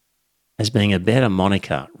as being a better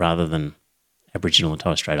moniker rather than Aboriginal and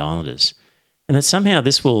Torres Strait Islanders, and that somehow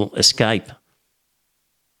this will escape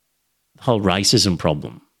the whole racism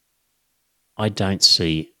problem. I don't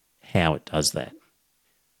see how it does that.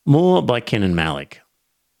 More by Kenan Malik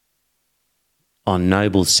on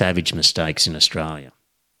noble savage mistakes in Australia.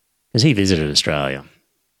 because he visited Australia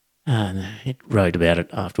and he wrote about it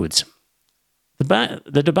afterwards.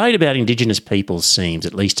 The debate about Indigenous peoples seems,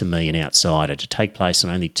 at least to me, an outsider, to take place on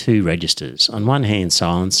only two registers. On one hand,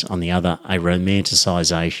 silence, on the other, a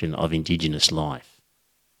romanticisation of Indigenous life.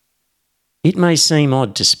 It may seem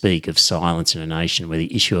odd to speak of silence in a nation where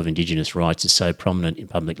the issue of Indigenous rights is so prominent in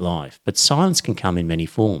public life, but silence can come in many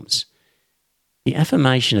forms. The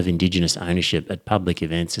affirmation of Indigenous ownership at public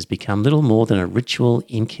events has become little more than a ritual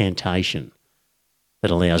incantation that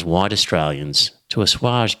allows white Australians to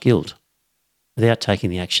assuage guilt without taking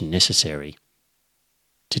the action necessary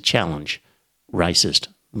to challenge racist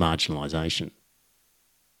marginalisation.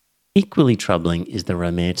 Equally troubling is the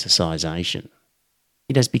romanticisation.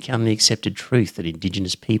 It has become the accepted truth that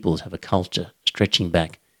Indigenous peoples have a culture stretching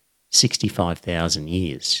back 65,000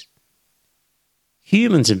 years.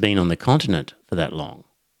 Humans have been on the continent for that long,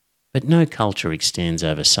 but no culture extends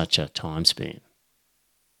over such a time span.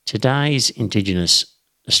 Today's Indigenous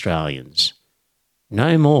Australians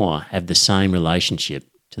no more have the same relationship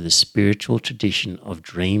to the spiritual tradition of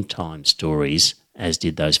Dreamtime stories as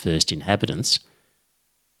did those first inhabitants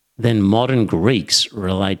than modern Greeks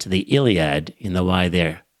relate to the Iliad in the way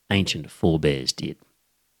their ancient forebears did.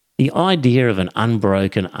 The idea of an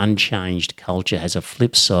unbroken, unchanged culture has a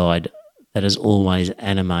flip side that has always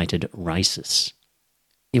animated racists.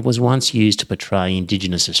 It was once used to portray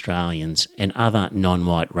Indigenous Australians and other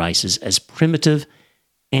non-white races as primitive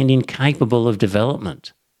and incapable of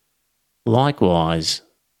development. Likewise,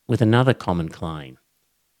 with another common claim,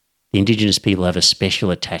 the Indigenous people have a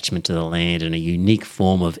special attachment to the land and a unique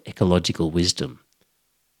form of ecological wisdom.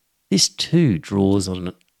 This too draws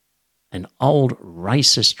on an old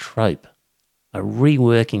racist trope, a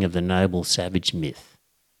reworking of the noble savage myth.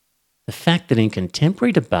 The fact that in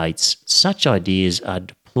contemporary debates such ideas are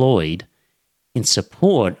deployed in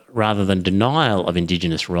support rather than denial of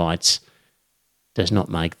Indigenous rights does not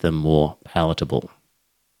make them more palatable.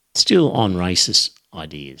 Still on racist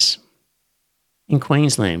ideas. In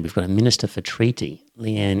Queensland, we've got a Minister for Treaty,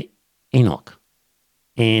 Leanne Enoch,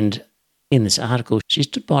 and in this article, she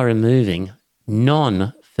stood by removing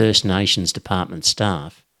non-First Nations department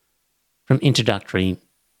staff from introductory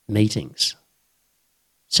meetings.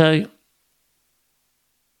 So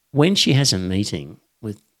when she has a meeting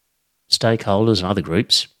with stakeholders and other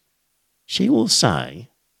groups, she will say,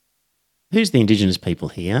 who's the Indigenous people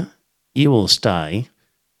here? You all stay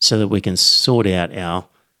so that we can sort out our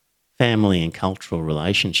family and cultural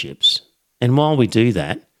relationships. And while we do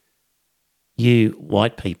that, you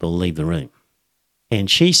white people leave the room. And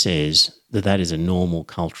she says that that is a normal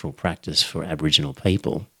cultural practice for Aboriginal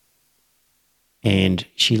people. And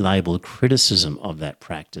she labelled criticism of that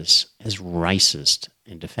practice as racist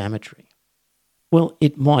and defamatory. Well,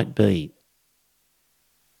 it might be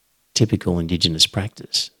typical Indigenous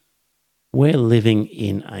practice. We're living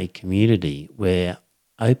in a community where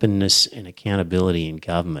openness and accountability in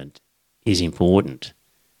government is important.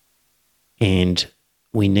 And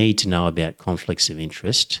we need to know about conflicts of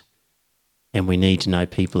interest, and we need to know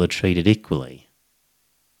people are treated equally.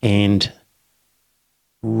 And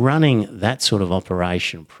running that sort of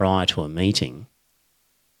operation prior to a meeting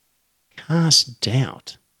casts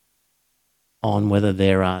doubt on whether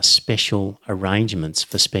there are special arrangements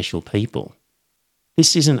for special people.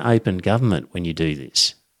 This isn't open government when you do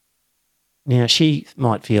this. Now, she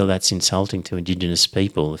might feel that's insulting to Indigenous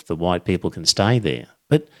people if the white people can stay there.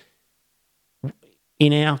 But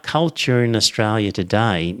in our culture in Australia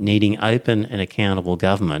today, needing open and accountable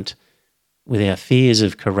government, with our fears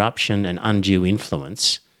of corruption and undue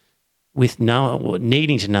influence, with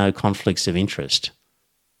needing to know conflicts of interest,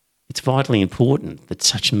 it's vitally important that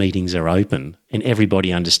such meetings are open and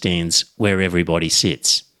everybody understands where everybody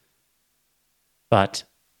sits. But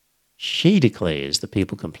she declares the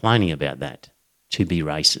people complaining about that to be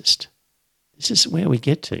racist. This is where we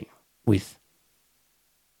get to with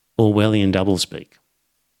Orwellian doublespeak.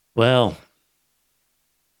 Well,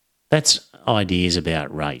 that's ideas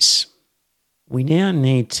about race. We now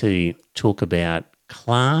need to talk about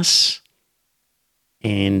class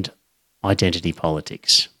and identity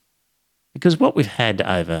politics. Because what we've had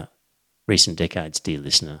over recent decades, dear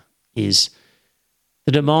listener, is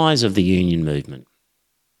the demise of the union movement,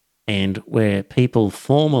 and where people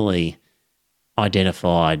formerly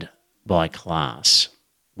identified by class,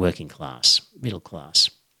 working class, middle class,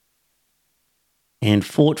 and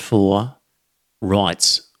fought for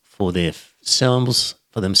rights for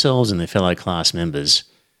themselves and their fellow class members,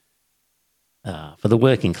 for the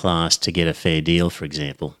working class to get a fair deal, for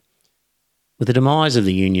example. With the demise of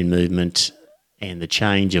the union movement and the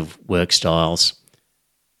change of work styles,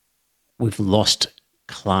 we've lost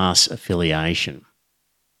class affiliation.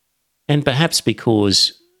 And perhaps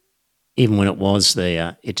because even when it was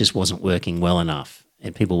there, it just wasn't working well enough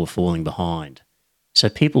and people were falling behind. So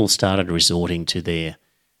people started resorting to their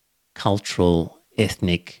cultural,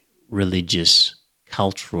 ethnic, religious,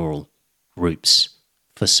 cultural groups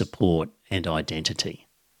for support and identity.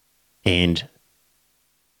 And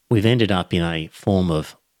we've ended up in a form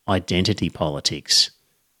of identity politics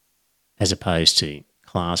as opposed to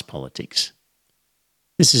class politics.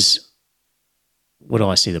 This is what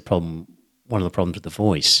I see the problem. One of the problems with The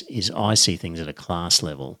Voice is I see things at a class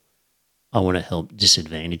level. I want to help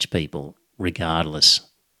disadvantaged people regardless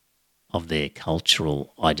of their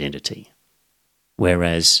cultural identity.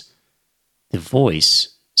 Whereas The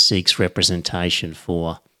Voice seeks representation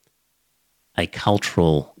for a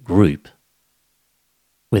cultural group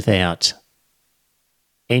without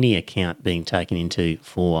any account being taken into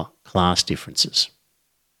for class differences.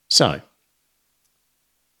 So,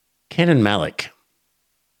 Ken and Malik,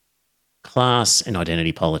 class and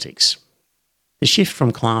identity politics. The shift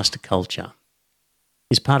from class to culture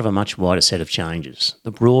is part of a much wider set of changes.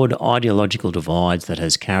 The broad ideological divides that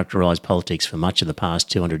has characterised politics for much of the past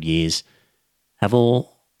 200 years have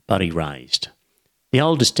all but erased. The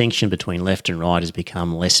old distinction between left and right has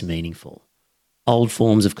become less meaningful. Old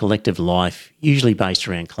forms of collective life, usually based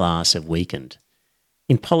around class, have weakened.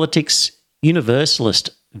 In politics,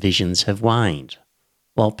 universalist visions have waned,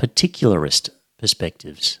 while particularist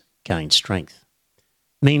perspectives gain strength.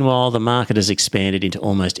 Meanwhile, the market has expanded into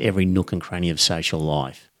almost every nook and cranny of social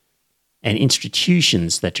life, and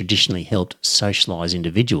institutions that traditionally helped socialise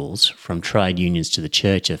individuals, from trade unions to the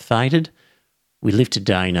church, have faded. We live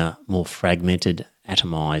today in a more fragmented,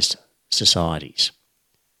 atomised societies.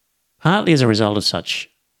 Partly as a result of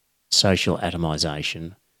such social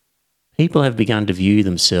atomisation, people have begun to view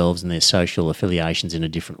themselves and their social affiliations in a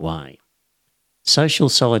different way. Social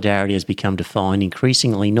solidarity has become defined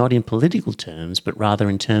increasingly not in political terms, but rather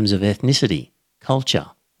in terms of ethnicity, culture,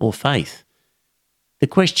 or faith. The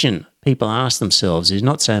question people ask themselves is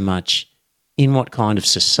not so much, in what kind of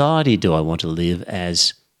society do I want to live,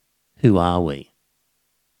 as who are we?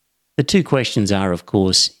 The two questions are, of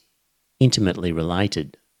course, intimately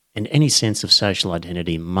related, and any sense of social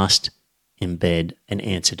identity must embed an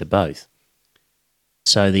answer to both.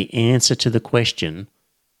 So the answer to the question,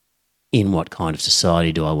 in what kind of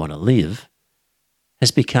society do I want to live,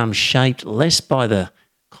 has become shaped less by the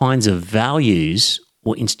kinds of values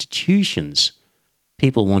or institutions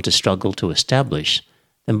people want to struggle to establish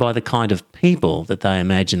than by the kind of people that they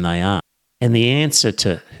imagine they are. And the answer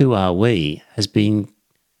to who are we has become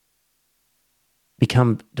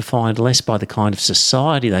defined less by the kind of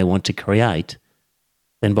society they want to create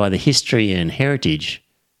than by the history and heritage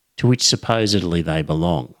to which supposedly they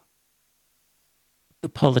belong. The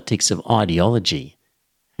politics of ideology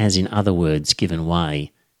has, in other words, given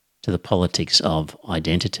way to the politics of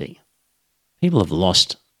identity. People have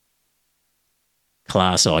lost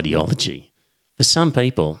class ideology. For some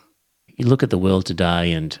people, you look at the world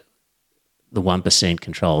today and the 1%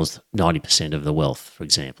 controls 90% of the wealth, for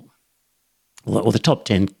example. Or the top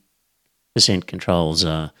 10% controls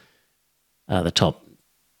the top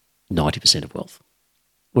 90% of wealth.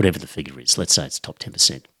 Whatever the figure is, let's say it's top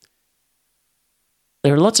 10%.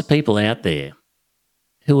 There are lots of people out there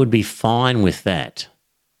who would be fine with that,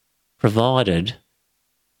 provided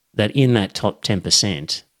that in that top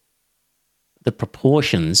 10%, the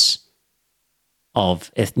proportions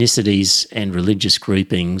of ethnicities and religious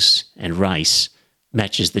groupings and race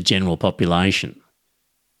matches the general population.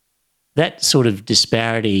 That sort of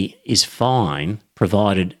disparity is fine,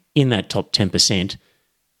 provided in that top 10%,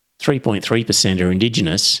 3.3% are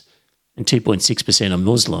Indigenous and 2.6% are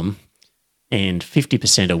Muslim, and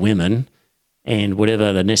 50% are women, and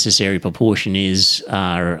whatever the necessary proportion is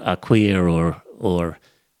are queer or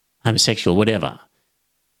homosexual, whatever.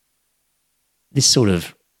 This sort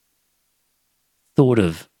of thought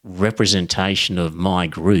of representation of my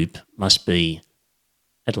group must be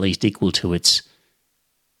at least equal to its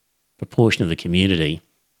proportion of the community,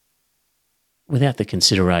 without the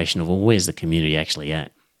consideration of, well, where's the community actually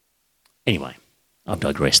at? Anyway, I've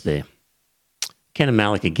digressed there. Ken and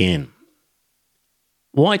Malik again.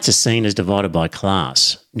 Whites are seen as divided by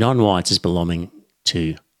class, non-whites as belonging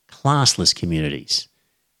to classless communities.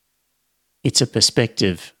 It's a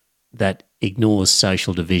perspective that ignores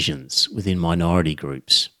social divisions within minority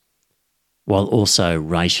groups, while also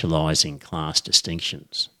racialising class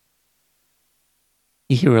distinctions.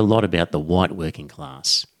 You hear a lot about the white working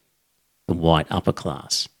class, the white upper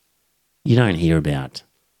class. You don't hear about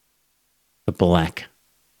the black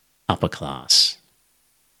upper class,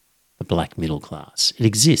 the black middle class. It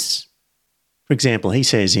exists. For example, he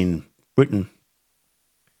says in Britain,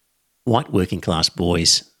 white working class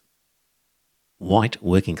boys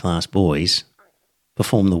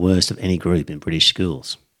performed the worst of any group in British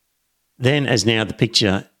schools. Then, as now, the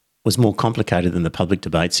picture was more complicated than the public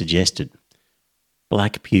debate suggested.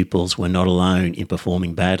 Black pupils were not alone in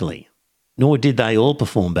performing badly, nor did they all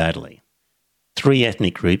perform badly. 3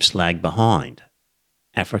 ethnic groups lagged behind: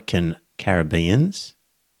 African Caribbeans,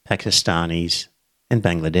 Pakistanis and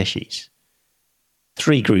Bangladeshis.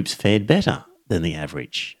 3 groups fared better than the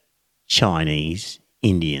average: Chinese,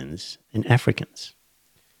 Indians and Africans.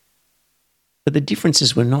 But the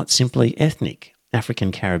differences were not simply ethnic.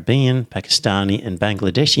 African Caribbean, Pakistani and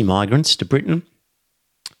Bangladeshi migrants to Britain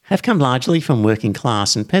have come largely from working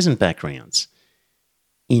class and peasant backgrounds.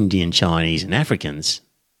 Indian, Chinese and Africans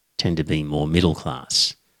tend to be more middle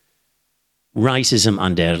class. Racism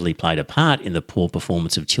undoubtedly played a part in the poor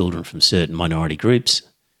performance of children from certain minority groups.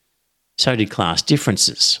 So did class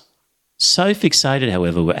differences. So fixated,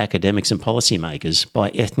 however, were academics and policymakers by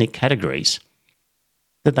ethnic categories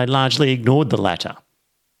that they largely ignored the latter.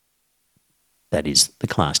 That is, the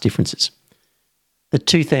class differences. The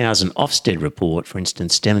 2000 Ofsted report, for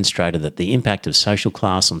instance, demonstrated that the impact of social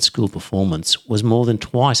class on school performance was more than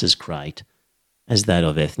twice as great as that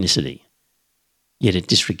of ethnicity. Yet it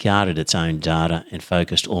disregarded its own data and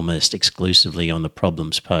focused almost exclusively on the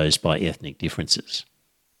problems posed by ethnic differences.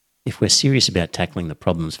 If we're serious about tackling the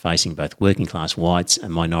problems facing both working class whites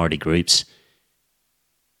and minority groups,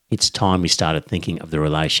 it's time we started thinking of the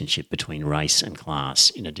relationship between race and class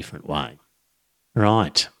in a different way.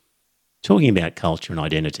 Right. Talking about culture and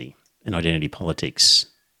identity politics,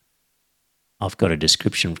 I've got a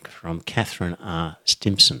description from Catherine R.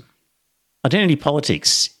 Stimson. Identity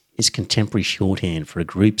politics is contemporary shorthand for a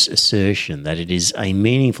group's assertion that it is a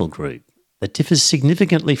meaningful group that differs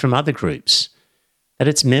significantly from other groups, that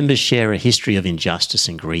its members share a history of injustice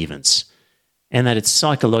and grievance, and that its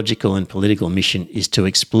psychological and political mission is to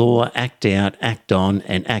explore, act out, act on,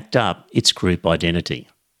 and act up its group identity.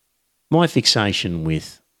 My fixation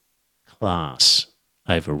with class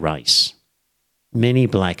over race, many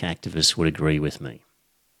black activists would agree with me.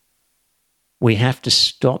 We have to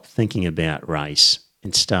stop thinking about race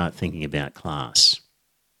and start thinking about class.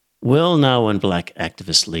 Well-known black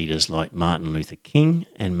activist leaders like Martin Luther King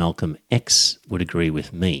and Malcolm X would agree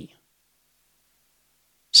with me.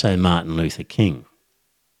 So Martin Luther King.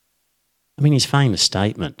 His famous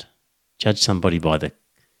statement, judge somebody by the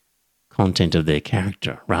content of their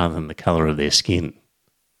character rather than the colour of their skin.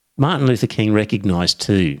 Martin Luther King recognised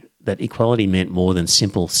too that equality meant more than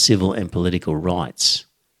simple civil and political rights.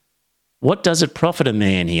 What does it profit a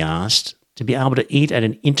man, he asked, to be able to eat at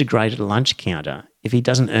an integrated lunch counter if he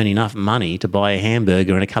doesn't earn enough money to buy a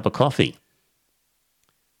hamburger and a cup of coffee?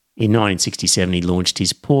 In 1967, he launched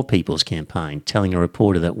his Poor People's Campaign, telling a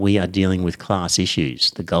reporter that we are dealing with class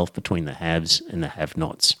issues, the gulf between the haves and the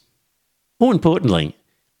have-nots. More importantly,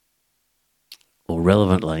 or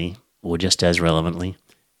relevantly, or just as relevantly,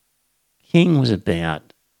 King was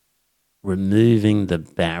about removing the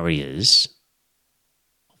barriers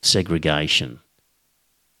of segregation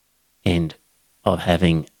and of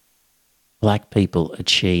having black people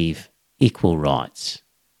achieve equal rights.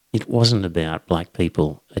 It wasn't about black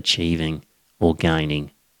people achieving or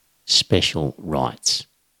gaining special rights.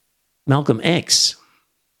 Malcolm X,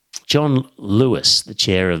 John Lewis, the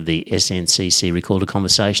chair of the SNCC, recalled a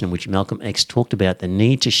conversation in which Malcolm X talked about the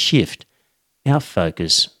need to shift our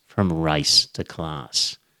focus from race to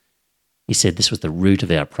class. He said this was the root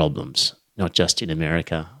of our problems, not just in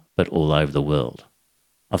America, but all over the world.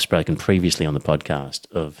 I've spoken previously on the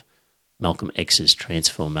podcast of Malcolm X's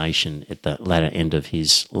transformation at the latter end of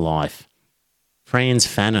his life. Frantz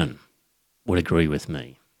Fanon would agree with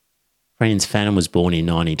me. Frantz Fanon was born in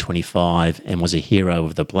 1925 and was a hero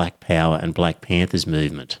of the Black Power and Black Panthers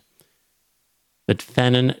movement. But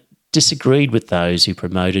Fanon disagreed with those who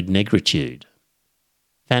promoted negritude.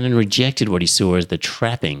 Fanon rejected what he saw as the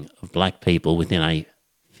trapping of black people within a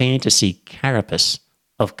fantasy carapace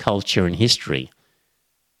of culture and history.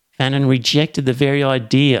 Fanon rejected the very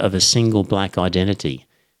idea of a single black identity.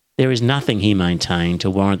 There is nothing, he maintained, to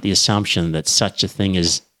warrant the assumption that such a thing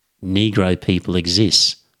as Negro people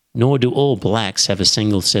exists, nor do all blacks have a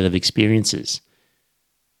single set of experiences.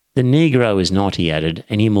 The Negro is not, he added,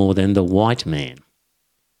 any more than the white man.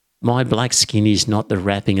 My black skin is not the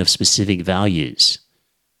wrapping of specific values.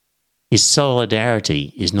 His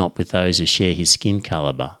solidarity is not with those who share his skin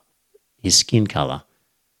colour,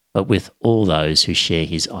 but with all those who share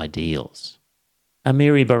his ideals.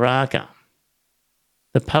 Amiri Baraka.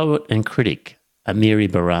 The poet and critic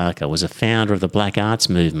Amiri Baraka was a founder of the Black Arts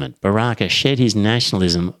Movement. Baraka shed his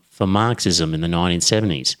nationalism for Marxism in the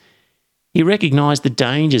 1970s. He recognised the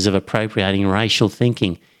dangers of appropriating racial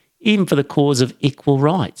thinking, even for the cause of equal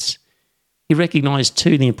rights. He recognised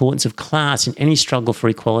too the importance of class in any struggle for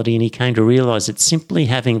equality, and he came to realise that simply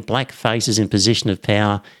having black faces in position of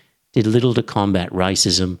power did little to combat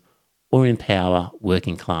racism or empower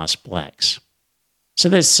working class blacks. So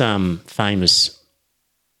there's some famous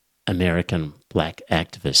American black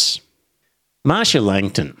activists. Marcia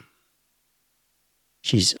Langton,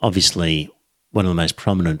 she's obviously one of the most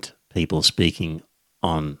prominent people speaking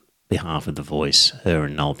on behalf of The Voice, her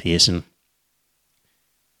and Noel Pearson.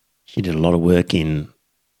 She did a lot of work in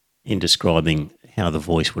describing how The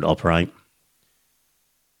Voice would operate.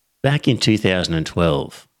 Back in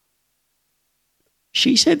 2012,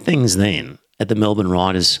 she said things then at the Melbourne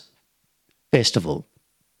Writers' Festival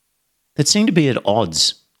that seemed to be at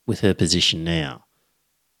odds with her position now.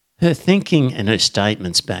 Her thinking and her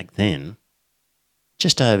statements back then,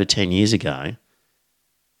 just over 10 years ago,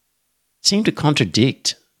 seemed to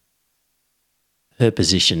contradict her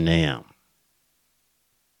position now.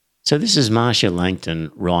 So this is Marcia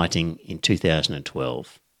Langton writing in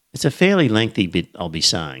 2012. It's a fairly lengthy bit I'll be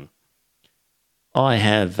saying.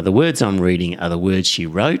 The words I'm reading are the words she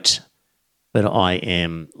wrote, but I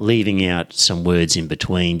am leaving out some words in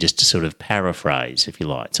between just to sort of paraphrase, if you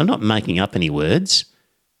like. So I'm not making up any words,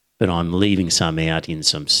 but I'm leaving some out in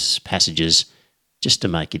some passages just to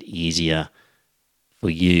make it easier for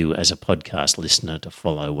you as a podcast listener to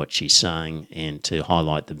follow what she's saying and to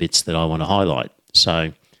highlight the bits that I want to highlight.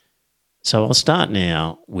 So I'll start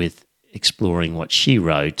now with exploring what she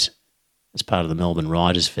wrote as part of the Melbourne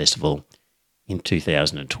Writers' Festival in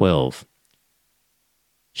 2012.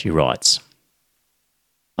 She writes,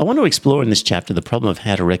 I want to explore in this chapter the problem of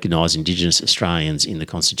how to recognise Indigenous Australians in the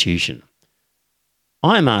Constitution.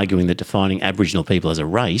 I am arguing that defining Aboriginal people as a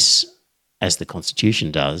race, as the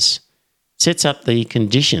Constitution does, sets up the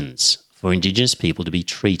conditions for Indigenous people to be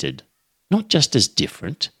treated not just as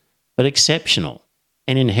different, but exceptional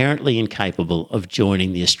and inherently incapable of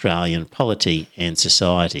joining the Australian polity and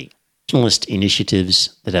society. Nationalist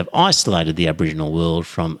initiatives that have isolated the Aboriginal world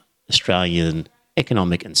from Australian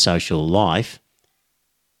economic and social life.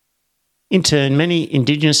 In turn, many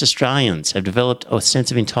Indigenous Australians have developed a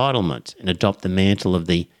sense of entitlement and adopt the mantle of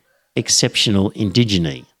the exceptional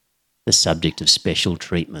Indigene, the subject of special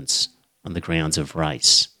treatments on the grounds of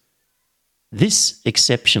race. This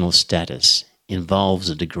exceptional status involves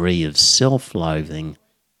a degree of self-loathing,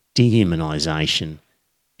 dehumanisation,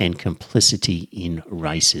 and complicity in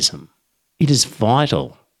racism. It is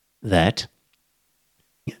vital that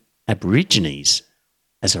Aborigines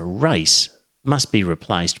as a race must be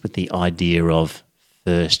replaced with the idea of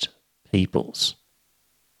First Peoples.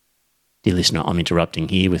 Dear listener, I'm interrupting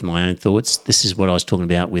here with my own thoughts. This is what I was talking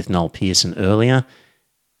about with Noel Pearson earlier,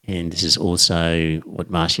 and this is also what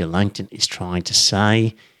Marcia Langton is trying to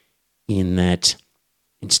say, in that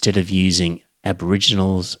instead of using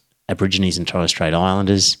Aborigines and Torres Strait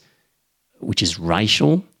Islanders, which is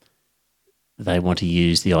racial, they want to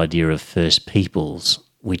use the idea of First Peoples,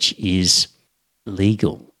 which is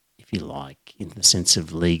legal, if you like, in the sense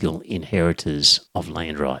of legal inheritors of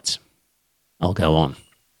land rights. I'll go on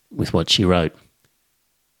with what she wrote.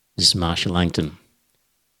 This is Marcia Langton.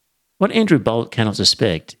 What Andrew Bolt cannot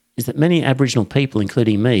suspect is that many Aboriginal people,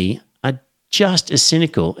 including me, are just as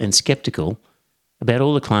cynical and sceptical about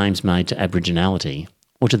all the claims made to Aboriginality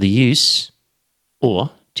or to the use,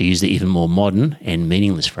 or, to use the even more modern and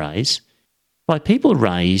meaningless phrase, by people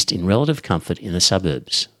raised in relative comfort in the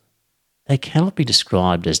suburbs. They cannot be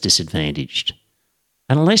described as disadvantaged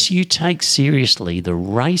unless you take seriously the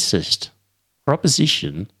racist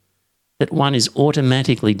proposition that one is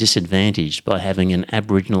automatically disadvantaged by having an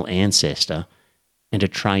Aboriginal ancestor and a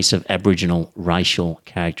trace of Aboriginal racial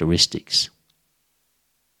characteristics.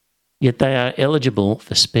 Yet they are eligible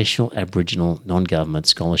for special Aboriginal non-government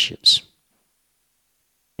scholarships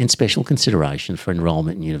and special consideration for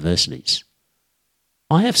enrolment in universities.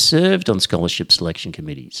 I have served on scholarship selection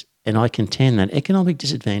committees, and I contend that economic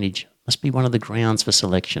disadvantage must be one of the grounds for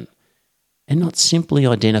selection, and not simply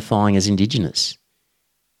identifying as Indigenous.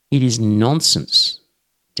 It is nonsense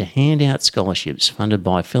to hand out scholarships funded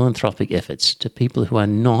by philanthropic efforts to people who are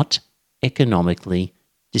not economically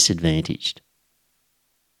disadvantaged.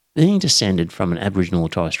 Being descended from an Aboriginal or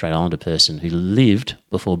Torres Strait Islander person who lived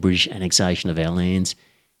before British annexation of our lands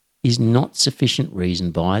is not sufficient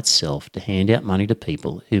reason by itself to hand out money to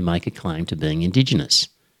people who make a claim to being Indigenous.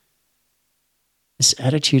 This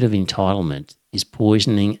attitude of entitlement is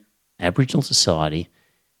poisoning Aboriginal society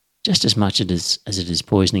just as much as it is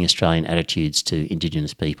poisoning Australian attitudes to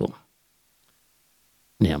Indigenous people.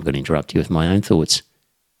 Now I'm going to interrupt you with my own thoughts.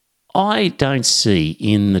 I don't see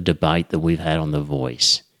in the debate that we've had on The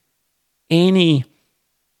Voice any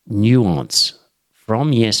nuance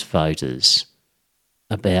from yes voters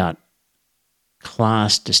about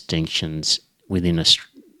class distinctions within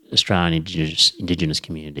Australian Indigenous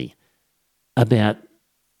community.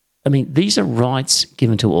 These are rights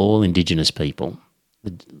given to all Indigenous people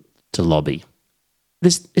to lobby.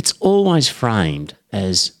 It's always framed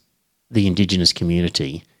as the Indigenous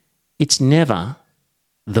community. It's never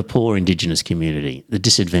the poor Indigenous community, the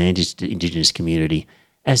disadvantaged Indigenous community,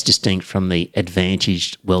 as distinct from the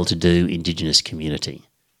advantaged, well-to-do Indigenous community.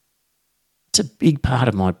 It's a big part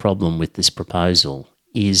of my problem with this proposal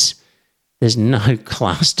is there's no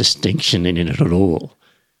class distinction in it at all.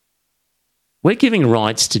 We're giving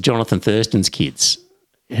rights to Jonathan Thurston's kids,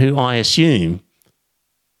 who I assume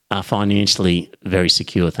are financially very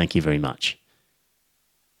secure, thank you very much.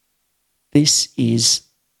 This is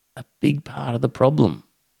a big part of the problem.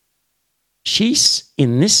 She's,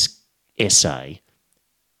 in this essay,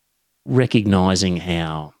 recognising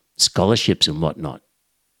how scholarships and whatnot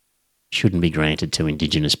shouldn't be granted to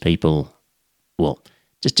Indigenous people. Well,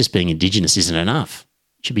 just being Indigenous isn't enough.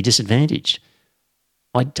 It should be disadvantaged.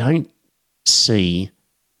 I don't see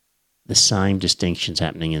the same distinctions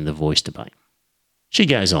happening in the Voice debate. She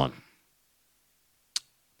goes on.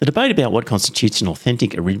 The debate about what constitutes an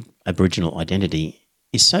authentic Aboriginal identity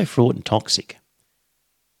is so fraught and toxic.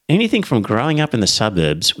 Anything from growing up in the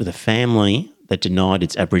suburbs with a family that denied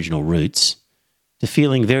its Aboriginal roots to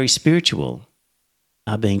feeling very spiritual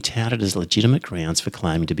are being touted as legitimate grounds for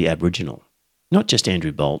claiming to be Aboriginal. Not just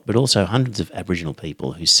Andrew Bolt, but also hundreds of Aboriginal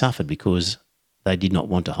people who suffered because they did not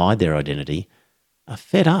want to hide their identity are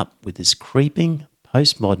fed up with this creeping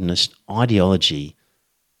postmodernist ideology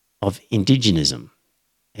of Indigenism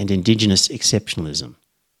and Indigenous exceptionalism.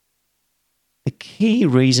 The key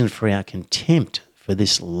reason for our contempt for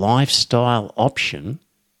this lifestyle option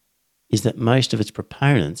is that most of its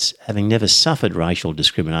proponents, having never suffered racial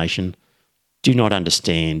discrimination, do not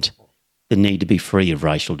understand the need to be free of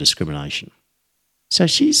racial discrimination. So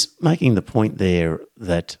she's making the point there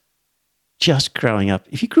that just growing up,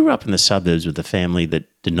 if you grew up in the suburbs with a family that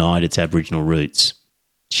denied its Aboriginal roots,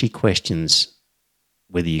 she questions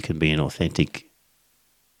whether you can be an authentic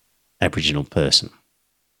Aboriginal person.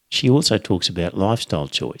 She also talks about lifestyle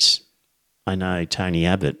choice. I know Tony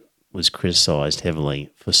Abbott was criticised heavily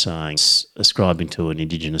for saying ascribing to an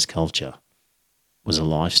Indigenous culture was a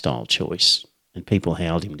lifestyle choice, and people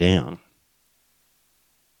held him down.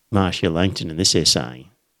 Marcia Langton in this essay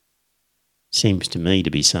seems to me to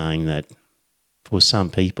be saying that for some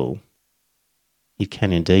people it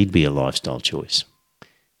can indeed be a lifestyle choice.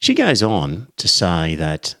 She goes on to say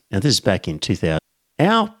that, now this is back in 2000,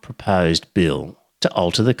 our proposed bill to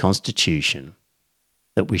alter the Constitution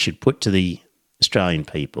that we should put to the Australian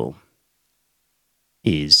people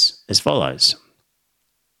is as follows.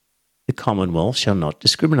 The Commonwealth shall not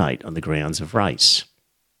discriminate on the grounds of race.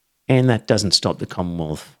 And that doesn't stop the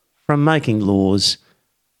Commonwealth from making laws,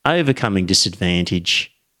 overcoming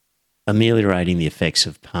disadvantage, ameliorating the effects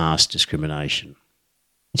of past discrimination.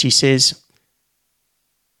 And she says,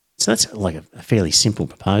 so that's like a fairly simple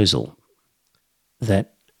proposal,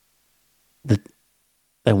 that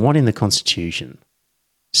they want in the Constitution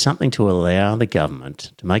something to allow the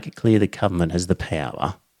government, to make it clear the government has the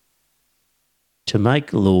power to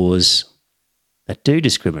make laws that do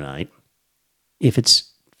discriminate if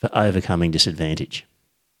it's for overcoming disadvantage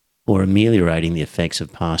or ameliorating the effects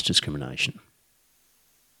of past discrimination.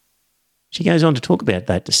 She goes on to talk about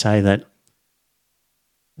that, to say that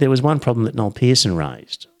there was one problem that Noel Pearson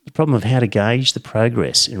raised, the problem of how to gauge the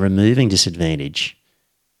progress in removing disadvantage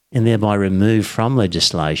and thereby remove from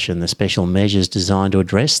legislation the special measures designed to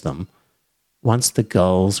address them once the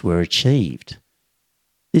goals were achieved.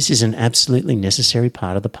 This is an absolutely necessary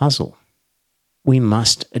part of the puzzle. We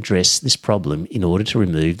must address this problem in order to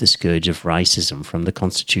remove the scourge of racism from the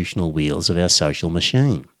constitutional wheels of our social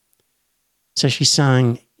machine. So she's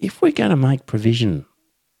saying, if we're going to make provision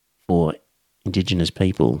for Indigenous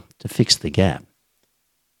people to fix the gap,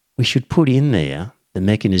 we should put in there the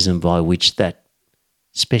mechanism by which that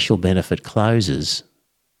special benefit closes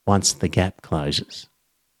once the gap closes.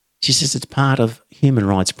 She says it's part of human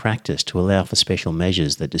rights practice to allow for special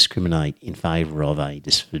measures that discriminate in favour of a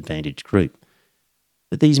disadvantaged group.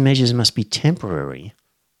 But these measures must be temporary,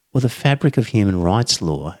 or the fabric of human rights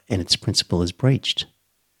law and its principle is breached.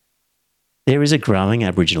 There is a growing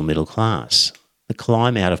Aboriginal middle class. The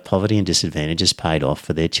climb out of poverty and disadvantage has paid off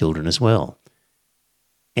for their children as well.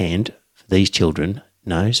 And for these children,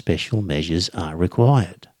 no special measures are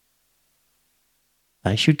required.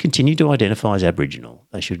 They should continue to identify as Aboriginal.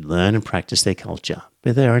 They should learn and practice their culture.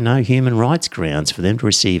 But there are no human rights grounds for them to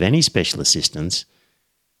receive any special assistance,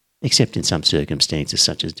 except in some circumstances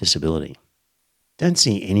such as disability. Don't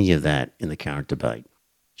see any of that in the current debate.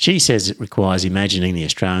 She says it requires imagining the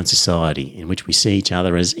Australian society in which we see each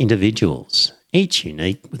other as individuals, each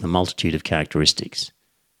unique with a multitude of characteristics.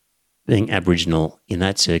 Being Aboriginal in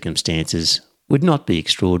that circumstances would not be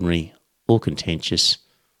extraordinary or contentious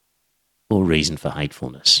or reason for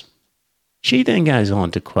hatefulness. She then goes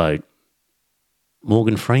on to quote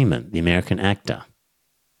Morgan Freeman, the American actor.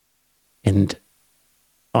 And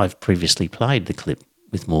I've previously played the clip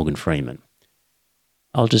with Morgan Freeman.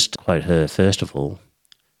 I'll just quote her first of all.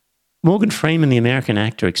 Morgan Freeman, the American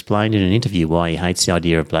actor, explained in an interview why he hates the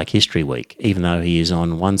idea of Black History Week, even though he is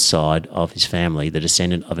on one side of his family the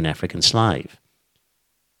descendant of an African slave.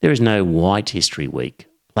 There is no White History Week.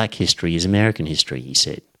 Black history is American history, he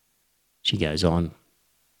said. She goes on.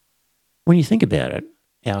 When you think about it,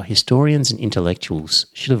 our historians and intellectuals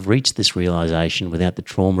should have reached this realisation without the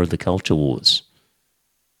trauma of the culture wars.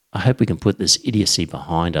 I hope we can put this idiocy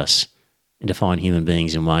behind us and define human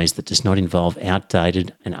beings in ways that does not involve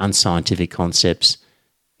outdated and unscientific concepts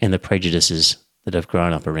and the prejudices that have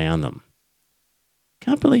grown up around them.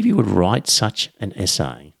 Can't believe you would write such an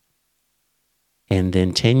essay and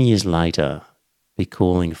then 10 years later be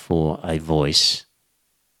calling for a voice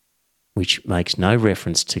which makes no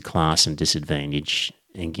reference to class and disadvantage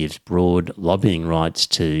and gives broad lobbying rights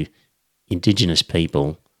to Indigenous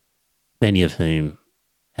people, many of whom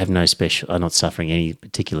have no special, are not suffering any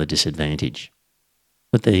particular disadvantage.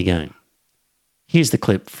 But there you go. Here's the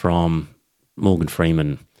clip from Morgan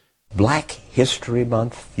Freeman. Black History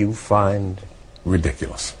Month you find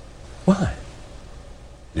ridiculous. Why?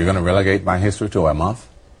 You're going to relegate my history to a month?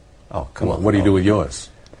 Oh, come on. What do you do with yours?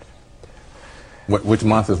 Which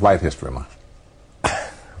month is White History Month?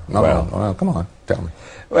 No, well, come on, tell me.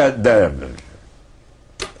 Well,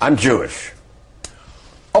 I'm Jewish.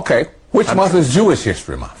 Okay, which month is Jewish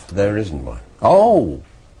History Month? There isn't one. Oh,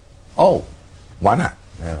 why not?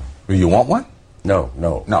 Yeah. Do you want one? No.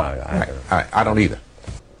 I don't either.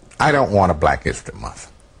 I don't want a Black History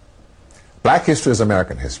Month. Black history is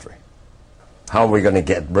American history. How are we going to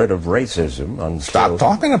get rid of racism? Stop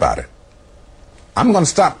talking about it. I'm going to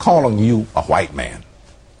stop calling you a white man.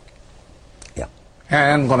 Yeah.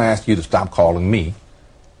 And I'm going to ask you to stop calling me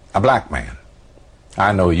a black man.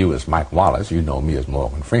 I know you as Mike Wallace. You know me as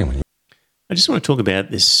Morgan Freeman. I just want to talk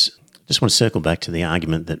about this. I just want to circle back to the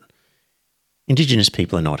argument that Indigenous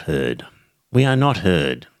people are not heard. We are not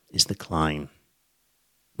heard is the claim.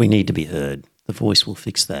 We need to be heard. The voice will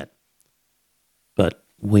fix that. But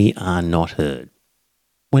we are not heard.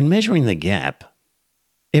 When measuring the gap,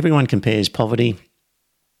 everyone compares poverty,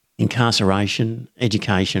 incarceration,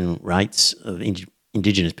 education rates of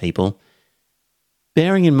Indigenous people,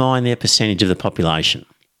 bearing in mind their percentage of the population.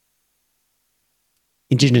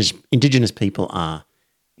 Indigenous people are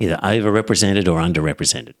either overrepresented or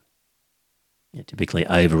underrepresented. Typically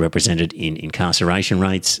overrepresented in incarceration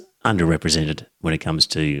rates, underrepresented when it comes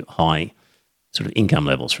to high sort of income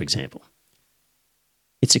levels, for example.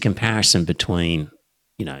 It's a comparison between,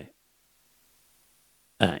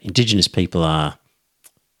 Indigenous people are,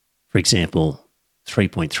 for example,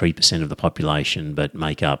 3.3% of the population, but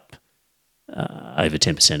make up over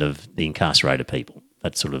 10% of the incarcerated people.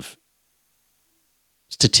 That sort of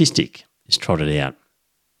statistic is trotted out,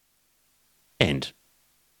 and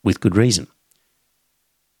with good reason.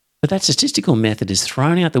 But that statistical method is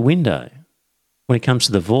thrown out the window when it comes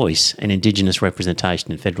to the voice and Indigenous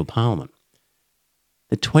representation in federal parliament.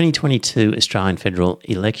 The 2022 Australian federal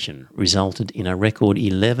election resulted in a record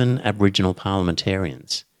 11 Aboriginal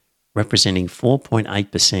parliamentarians, representing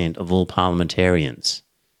 4.8% of all parliamentarians,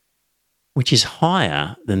 which is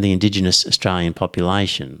higher than the Indigenous Australian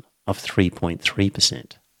population of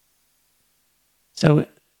 3.3%. So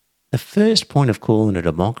the first point of call in a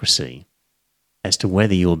democracy as to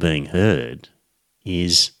whether you're being heard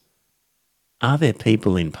is, are there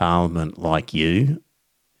people in Parliament like you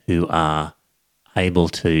who are able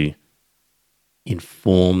to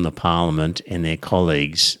inform the Parliament and their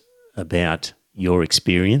colleagues about your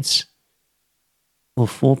experience? Well,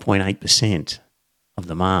 4.8% of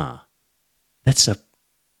them are. That's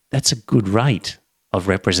a good rate of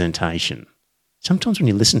representation. Sometimes when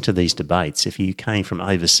you listen to these debates, if you came from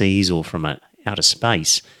overseas or from outer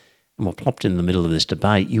space and were plopped in the middle of this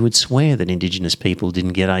debate, you would swear that Indigenous people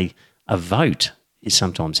didn't get a vote, is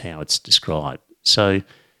sometimes how it's described. So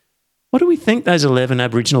what do we think those 11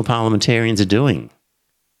 Aboriginal parliamentarians are doing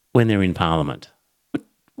when they're in Parliament?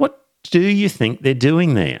 What do you think they're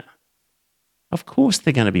doing there? Of course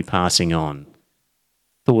they're going to be passing on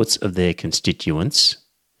thoughts of their constituents,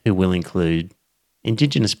 who will include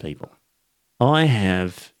Indigenous people. I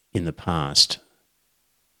have, in the past,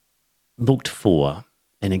 looked for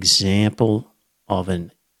an example of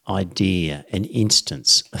an idea, an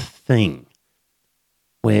instance, a thing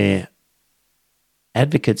where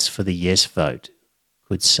advocates for the yes vote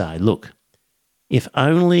could say, look, if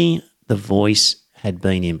only the voice had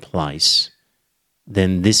been in place,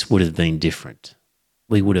 then this would have been different.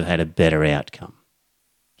 We would have had a better outcome,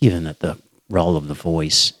 given that the role of the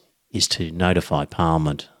voice is to notify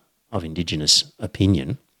Parliament of Indigenous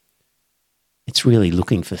opinion. It's really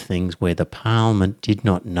looking for things where the Parliament did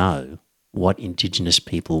not know what Indigenous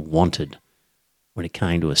people wanted when it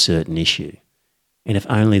came to a certain issue. And if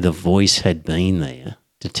only the voice had been there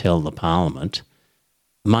to tell the Parliament,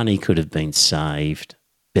 money could have been saved,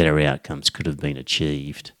 better outcomes could have been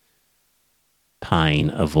achieved, pain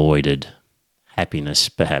avoided, happiness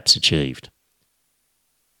perhaps achieved.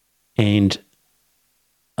 And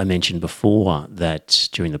I mentioned before that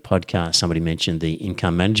during the podcast, somebody mentioned the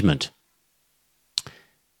income management,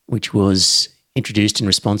 which was introduced in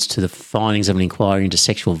response to the findings of an inquiry into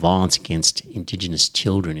sexual violence against Indigenous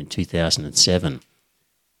children in 2007.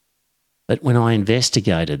 But when I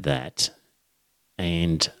investigated that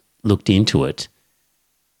and looked into it,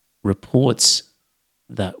 reports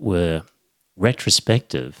that were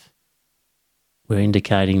retrospective were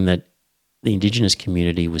indicating that the Indigenous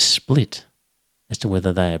community was split as to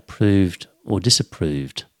whether they approved or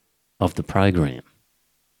disapproved of the program.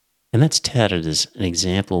 And that's touted as an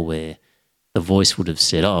example where the voice would have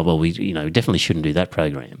said, oh, well, we definitely shouldn't do that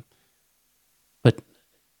program. But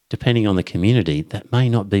depending on the community, that may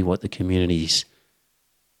not be what the community's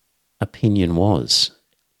opinion was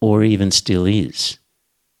or even still is.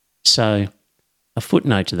 So a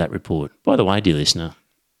footnote to that report. By the way, dear listener,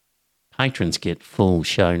 patrons get full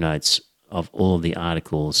show notes of all of the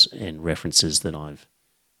articles and references that I've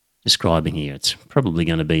describing here. It's probably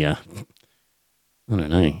going to be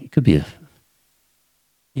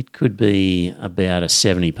it could be about a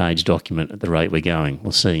 70-page document at the rate we're going.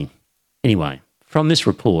 We'll see. Anyway, from this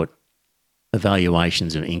report,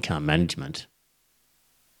 Evaluations of Income Management,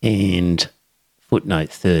 and footnote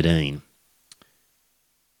 13,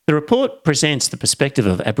 the report presents the perspective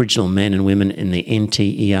of Aboriginal men and women in the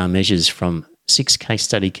NTER measures from 6 case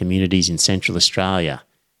study communities in Central Australia: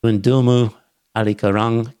 Wundulmu,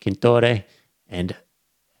 Alikorang, Kintore and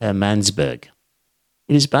Hermannsburg.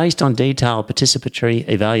 It is based on detailed participatory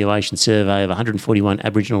evaluation survey of 141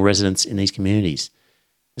 Aboriginal residents in these communities.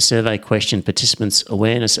 The survey questioned participants'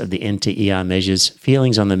 awareness of the NTER measures,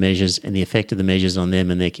 feelings on the measures and the effect of the measures on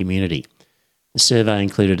them and their community. The survey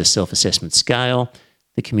included a self-assessment scale.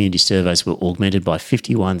 The community surveys were augmented by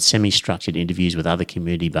 51 semi-structured interviews with other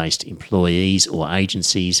community-based employees or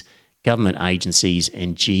agencies, government agencies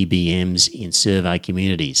and GBMs in survey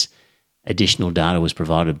communities. Additional data was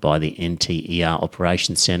provided by the NTER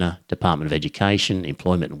Operations Centre, Department of Education,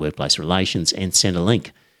 Employment and Workplace Relations and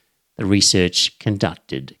Centrelink. The research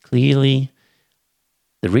conducted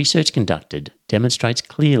demonstrates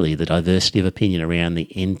clearly the diversity of opinion around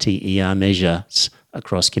the NTER measures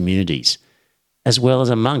across communities, as well as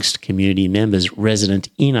amongst community members resident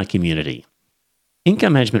in a community.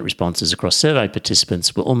 Income management responses across survey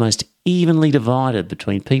participants were almost evenly divided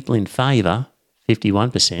between people in favour,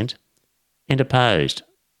 51%, and opposed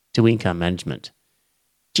to income management.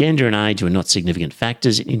 Gender and age were not significant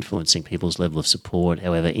factors in influencing people's level of support.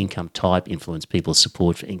 However, income type influenced people's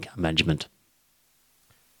support for income management.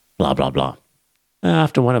 Blah, blah, blah.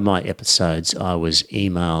 After one of my episodes, I was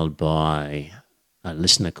emailed by a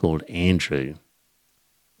listener called Andrew,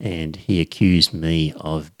 and he accused me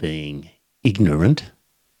of being ignorant,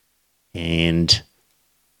 and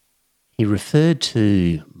he referred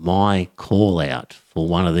to my call out for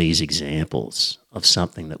one of these examples of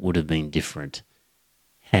something that would have been different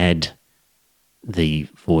had the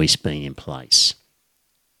voice been in place.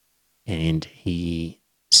 And he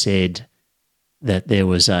said that there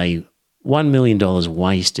was a $1 million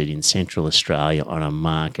wasted in Central Australia on a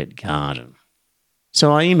market garden.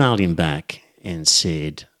 So I emailed him back and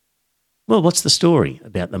said, well, what's the story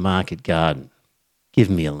about the market garden? Give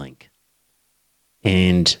me a link.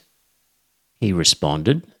 And he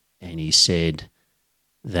responded and he said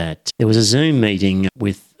that there was a Zoom meeting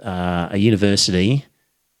with a university.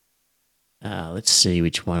 Let's see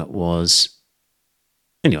which one it was.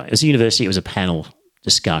 Anyway, it was a university. It was a panel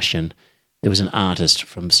discussion. There was an artist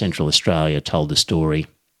from Central Australia told the story.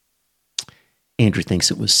 Andrew thinks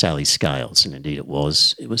it was Sally Scales, and indeed it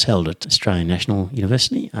was. It was held at Australian National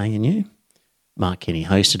University, ANU. Mark Kenny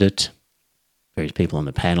hosted it, various people on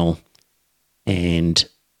the panel. And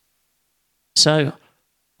so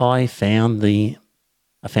I found it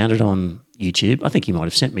on YouTube. I think you might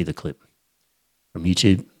have sent me the clip from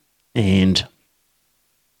YouTube. And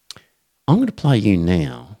I'm going to play you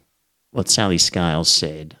now what Sally Scales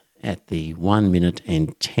said at the 1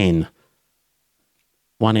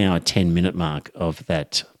 hour, 10 minute mark of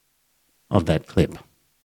that clip.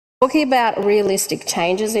 Talking about realistic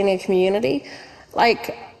changes in a community,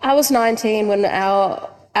 like I was 19 when our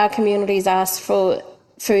communities asked for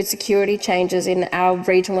food security changes in our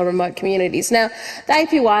regional and remote communities. Now, the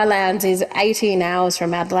APY Lounge is 18 hours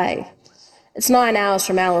from Adelaide. It's 9 hours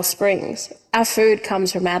from Alice Springs. Our food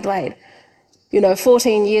comes from Adelaide.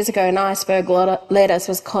 14 years ago, an iceberg lettuce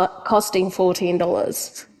was costing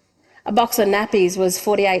 $14. A box of nappies was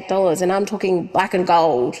 $48, and I'm talking black and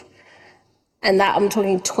gold. And that I'm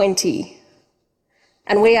talking 20.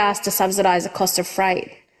 And we asked to subsidise the cost of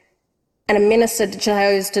freight. And a minister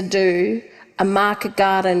chose to do a market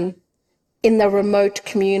garden in the remote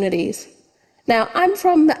communities. Now, I'm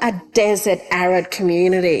from a desert, arid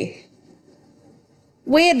community.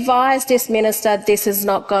 We advised this minister this is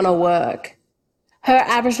not going to work. Her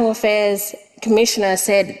Aboriginal Affairs Commissioner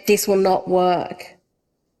said this will not work.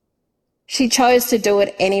 She chose to do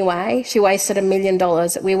it anyway. She wasted $1 million.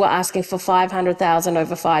 We were asking for $500,000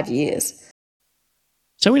 over 5 years.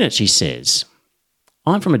 So in it she says,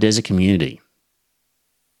 I'm from a desert community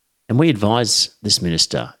and we advise this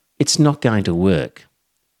minister it's not going to work.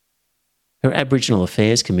 Her Aboriginal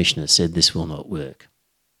Affairs Commissioner said this will not work.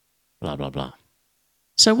 Blah, blah, blah.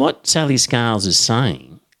 So what Sally Scales is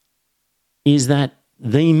saying is that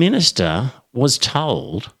the minister was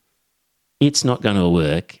told it's not going to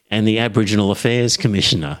work, and the Aboriginal Affairs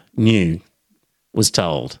Commissioner was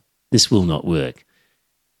told this will not work.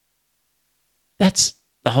 That's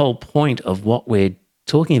the whole point of what we're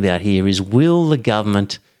talking about here is, will the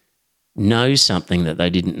government know something that they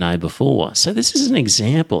didn't know before? So this is an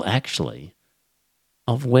example, actually,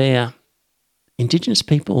 of where Indigenous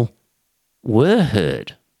people were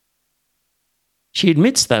heard. She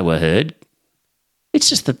admits they were heard. It's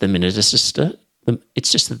just that the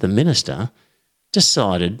minister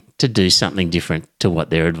decided to do something different to what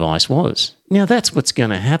their advice was. Now, that's what's going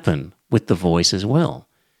to happen with the Voice as well.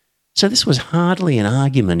 So this was hardly an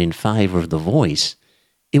argument in favour of the Voice.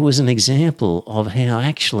 It was an example of how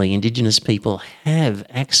actually Indigenous people have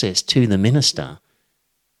access to the minister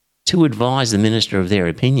to advise the minister of their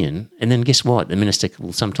opinion, and then guess what? The minister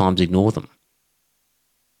will sometimes ignore them.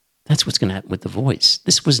 That's what's going to happen with the Voice.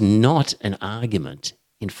 This was not an argument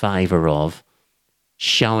in favour of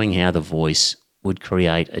showing how the Voice would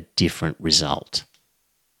create a different result.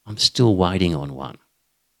 I'm still waiting on one.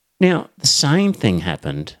 Now, the same thing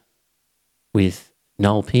happened with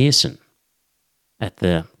Noel Pearson at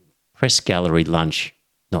the press gallery lunch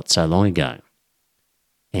not so long ago.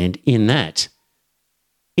 And in that,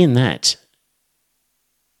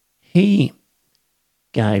 he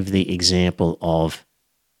gave the example of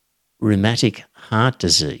rheumatic heart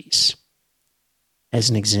disease as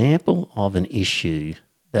an example of an issue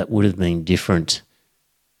that would have been different,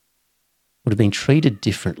 would have been treated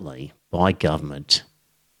differently by government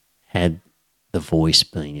had the Voice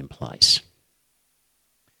been in place.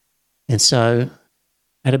 And so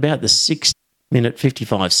at about the 6-minute,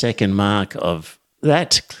 55-second mark of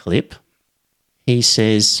that clip, he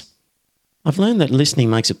says, I've learned that listening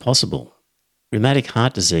makes it possible. Rheumatic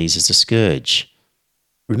heart disease is a scourge.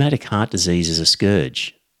 Rheumatic heart disease is a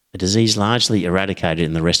scourge, a disease largely eradicated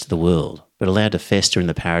in the rest of the world, but allowed to fester in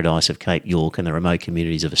the paradise of Cape York and the remote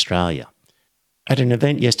communities of Australia. At an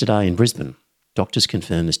event yesterday in Brisbane, doctors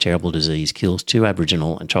confirmed this terrible disease kills 2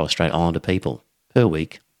 Aboriginal and Torres Strait Islander people per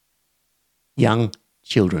week, young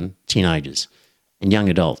children, teenagers, and young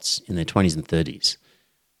adults in their 20s and 30s.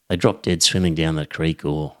 They drop dead swimming down the creek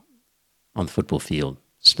or on the football field,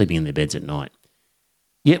 sleeping in their beds at night.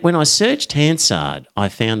 Yet when I searched Hansard, I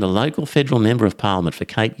found the local federal member of parliament for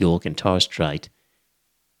Cape York and Torres Strait,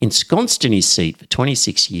 ensconced in his seat for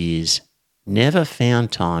 26 years, never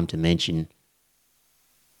found time to mention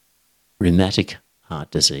rheumatic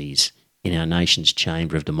heart disease in our nation's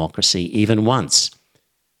chamber of democracy even once.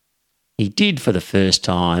 He did for the first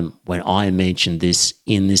time when I mentioned this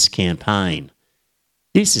in this campaign.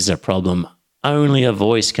 This is a problem only a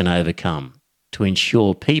voice can overcome to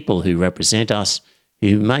ensure people who represent us,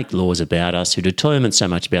 who make laws about us, who determine so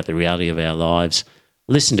much about the reality of our lives,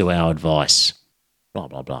 listen to our advice, blah,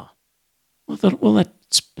 blah, blah. I thought, well,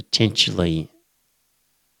 that's potentially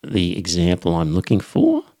the example I'm looking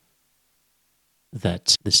for,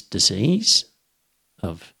 that this disease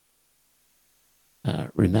of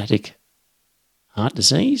rheumatic heart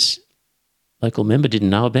disease, local member didn't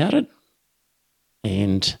know about it,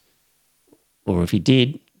 or if he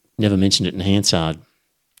did, never mentioned it in Hansard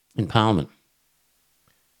in Parliament.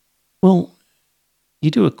 Well,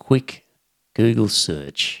 you do a quick Google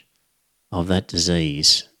search of that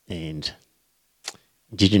disease and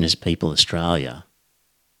Indigenous People Australia,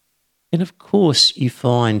 and of course you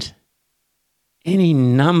find any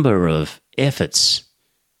number of efforts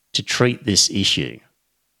to treat this issue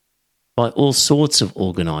by all sorts of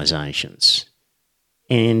organisations.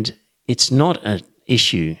 And it's not an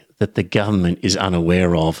issue that the government is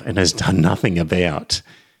unaware of and has done nothing about.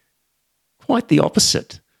 Quite the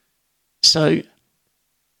opposite. So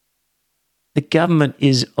the government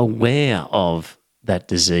is aware of that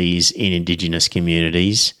disease in Indigenous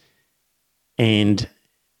communities, and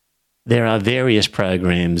there are various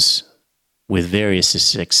programs with various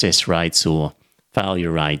success rates or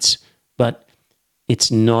failure rates, but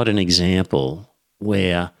it's not an example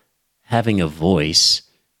where having a voice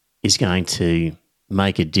is going to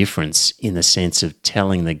make a difference in the sense of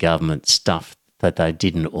telling the government stuff that they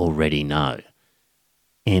didn't already know.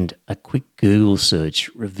 And a quick Google search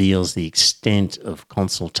reveals the extent of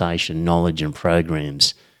consultation, knowledge and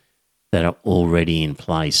programs that are already in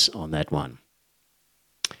place on that one.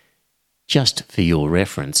 Just for your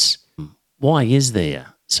reference, why is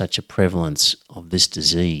there such a prevalence of this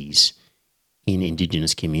disease in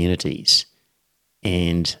Indigenous communities?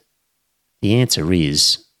 And the answer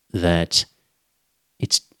is that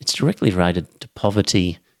it's directly related to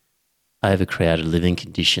poverty, overcrowded living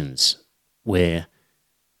conditions, where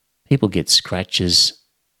people get scratches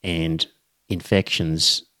and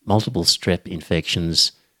infections, multiple strep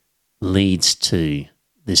infections, leads to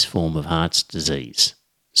this form of heart disease.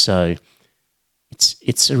 So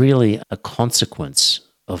it's really a consequence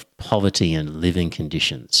of poverty and living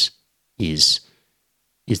conditions is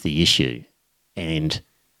the issue. And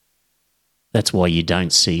that's why you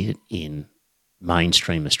don't see it in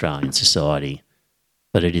mainstream Australian society,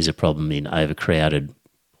 but it is a problem in overcrowded,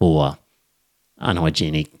 poor,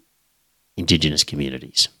 unhygienic Indigenous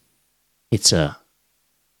communities. It's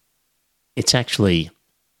actually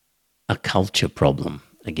a culture problem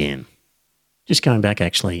again. Just going back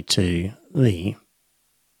actually to the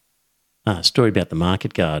story about the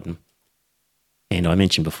market garden, and I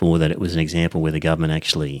mentioned before that it was an example where the government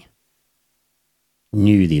actually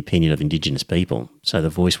knew the opinion of Indigenous people, so the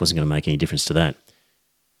voice wasn't going to make any difference to that.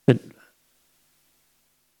 But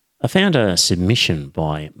I found a submission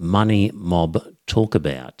by Money Mob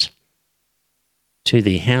Talkabout to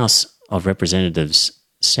the House of Representatives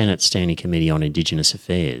Senate Standing Committee on Indigenous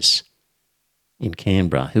Affairs in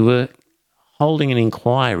Canberra, who were holding an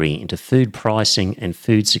inquiry into food pricing and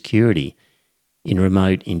food security in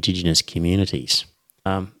remote Indigenous communities.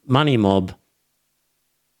 Money Mob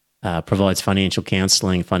provides financial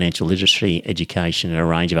counselling, financial literacy, education, and a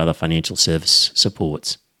range of other financial service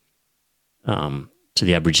supports to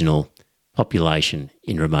the Aboriginal population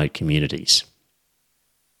in remote communities.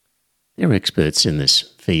 They're experts in this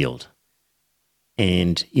field.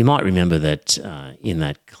 And you might remember that in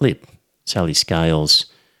that clip, Sally Scales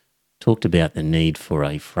talked about the need for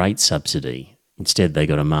a freight subsidy. Instead, they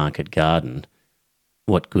got a market garden.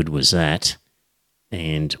 What good was that?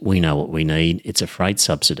 And we know what we need. It's a freight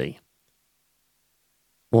subsidy.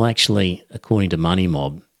 Well, actually, according to Money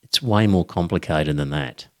Mob, it's way more complicated than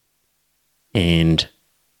that. And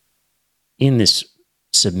in this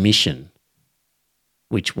submission,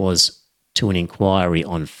 which was to an inquiry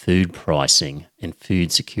on food pricing and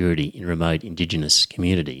food security in remote Indigenous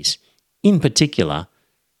communities, in particular,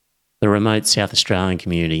 the remote South Australian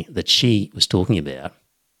community that she was talking about,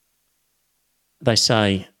 they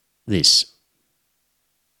say this: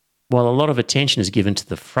 while a lot of attention is given to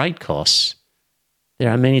the freight costs, there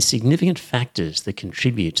are many significant factors that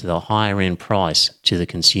contribute to the higher end price to the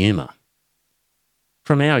consumer.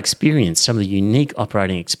 From our experience, some of the unique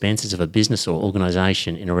operating expenses of a business or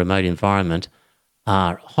organisation in a remote environment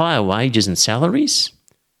are higher wages and salaries,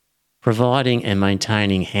 providing and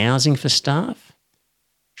maintaining housing for staff,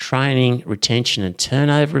 training, retention and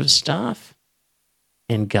turnover of staff,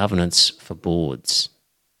 and governance for boards.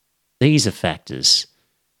 These are factors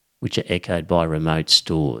which are echoed by remote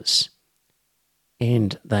stores.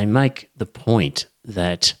 And they make the point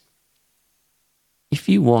that if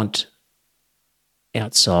you want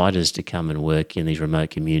outsiders to come and work in these remote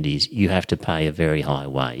communities, you have to pay a very high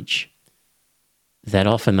wage. That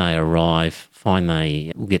often they arrive, find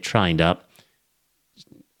they will get trained up,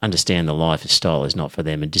 understand the lifestyle is not for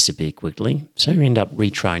them and disappear quickly. So you end up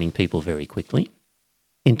retraining people very quickly.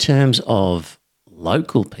 In terms of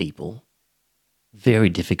local people, very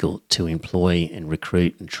difficult to employ and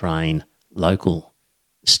recruit and train local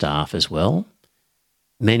staff as well.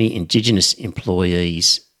 Many Indigenous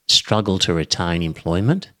employees struggle to retain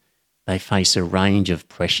employment they face a range of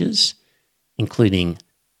pressures, including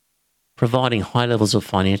providing high levels of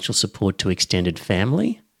financial support to extended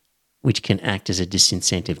family, which can act as a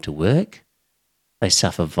disincentive to work. They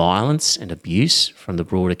suffer violence and abuse from the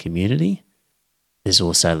broader community. There's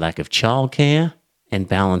also lack of childcare and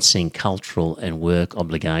balancing cultural and work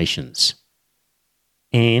obligations.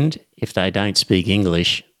 And if they don't speak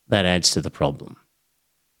English, that adds to the problem.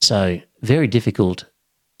 So very difficult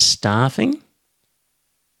staffing,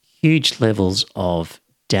 huge levels of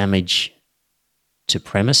damage to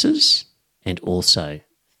premises and also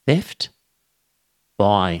theft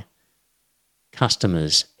by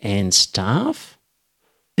customers and staff.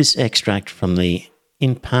 This extract from the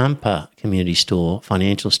Inpampa Community Store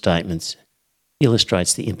financial statements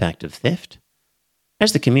illustrates the impact of theft.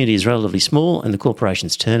 As the community is relatively small and the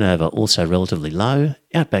corporation's turnover also relatively low,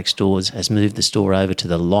 Outback Stores has moved the store over to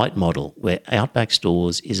the light model, where Outback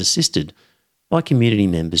Stores is assisted by community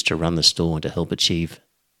members to run the store and to help achieve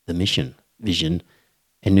the mission, vision,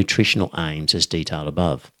 and nutritional aims as detailed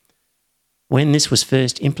above. When this was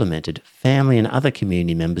first implemented, family and other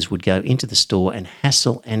community members would go into the store and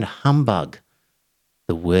hassle and humbug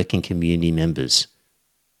the working community members,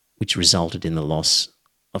 which resulted in the loss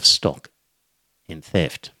of stock and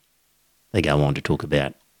theft. They go on to talk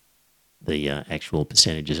about the actual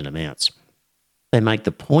percentages and amounts. They make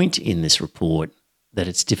the point in this report that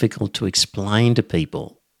it's difficult to explain to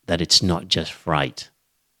people that it's not just freight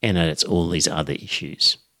and that it's all these other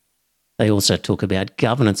issues. They also talk about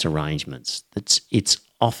governance arrangements. It's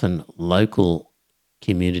often local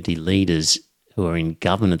community leaders who are in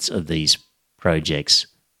governance of these projects,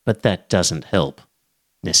 but that doesn't help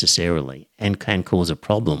necessarily and can cause a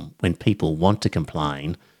problem when people want to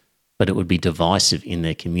complain, but it would be divisive in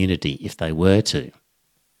their community if they were to.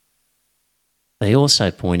 They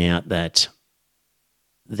also point out that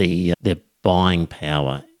their buying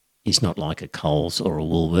power is not like a Coles or a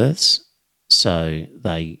Woolworths, so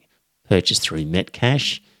they purchase through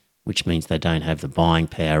Metcash, which means they don't have the buying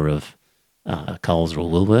power of Coles or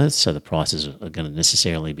Woolworths, so the prices are going to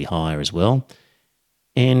necessarily be higher as well.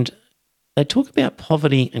 And they talk about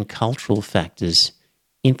poverty and cultural factors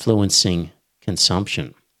influencing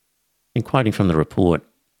consumption. And quoting from the report,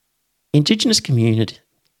 Indigenous consumers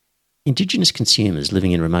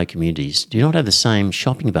living in remote communities do not have the same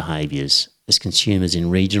shopping behaviours as consumers in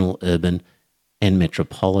regional, urban and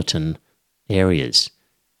metropolitan areas.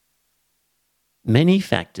 Many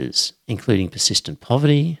factors, including persistent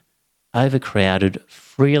poverty, overcrowded,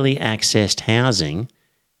 freely accessed housing,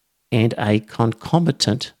 and a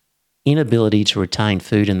concomitant inability to retain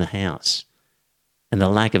food in the house, and the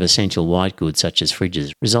lack of essential white goods such as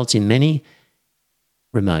fridges, results in many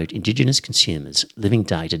remote Indigenous consumers living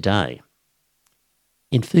day to day.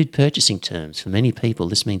 In food purchasing terms, for many people,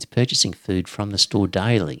 this means purchasing food from the store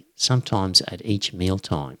daily, sometimes at each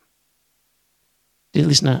mealtime. Dear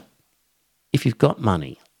listener, if you've got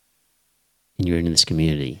money and you're in this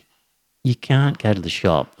community, you can't go to the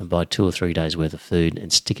shop and buy 2 or 3 days' worth of food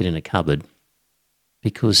and stick it in a cupboard,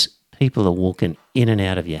 because people are walking in and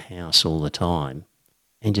out of your house all the time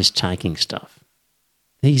and just taking stuff.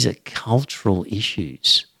 These are cultural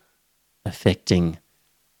issues affecting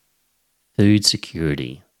food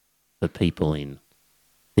security for people in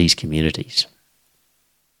these communities.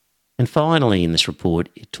 And finally, in this report,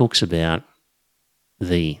 it talks about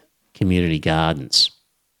the community gardens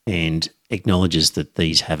and acknowledges that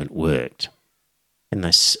these haven't worked. And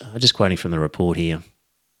just quoting from the report here,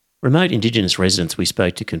 remote Indigenous residents we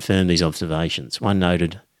spoke to confirmed these observations. One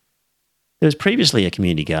noted, there was previously a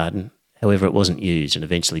community garden, however it wasn't used and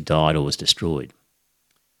eventually died or was destroyed.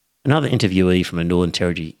 Another interviewee from a Northern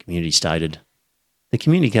Territory community stated, the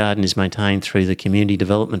community garden is maintained through the Community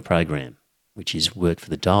Development Program, which is work for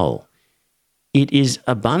the dole. It is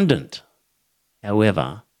abundant.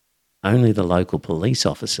 However, only the local police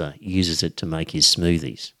officer uses it to make his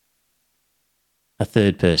smoothies. A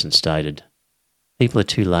third person stated, people are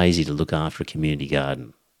too lazy to look after a community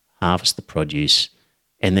garden, harvest the produce,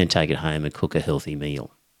 and then take it home and cook a healthy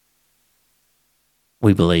meal.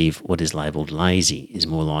 We believe what is labelled lazy is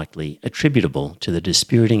more likely attributable to the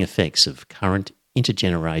dispiriting effects of current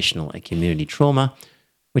intergenerational and community trauma,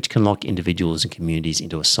 which can lock individuals and communities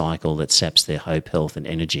into a cycle that saps their hope, health and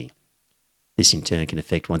energy. This in turn can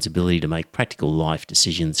affect one's ability to make practical life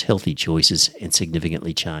decisions, healthy choices, and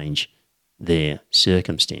significantly change their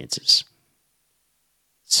circumstances.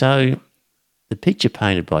 So the picture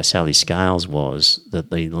painted by Sally Scales was that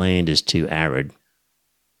the land is too arid,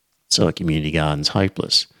 so a community garden's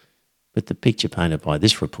hopeless. But the picture painted by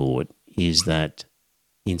this report is that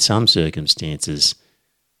in some circumstances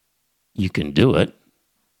you can do it,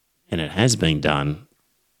 and it has been done,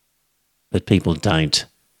 that people don't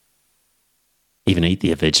even eat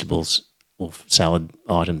their vegetables or salad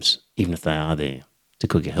items, even if they are there, to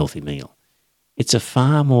cook a healthy meal. It's a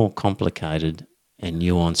far more complicated and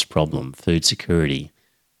nuanced problem, food security,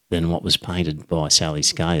 than what was painted by Sally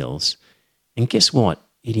Scales. And guess what?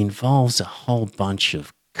 It involves a whole bunch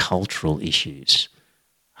of cultural issues,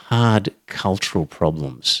 hard cultural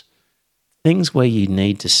problems, things where you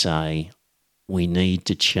need to say, we need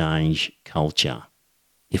to change culture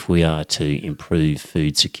if we are to improve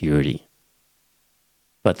food security.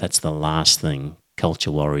 But that's the last thing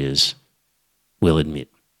culture warriors will admit.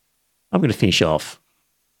 I'm going to finish off.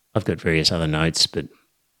 I've got various other notes, but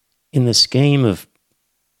in the scheme of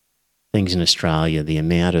things in Australia, the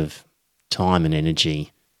amount of time and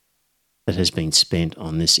energy that has been spent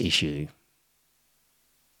on this issue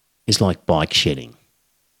is like bike shedding.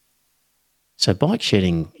 So bike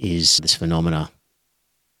shedding is this phenomena.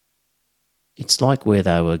 It's like where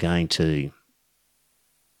they were going to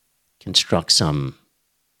construct some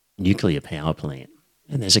nuclear power plant,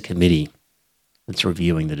 and there's a committee that's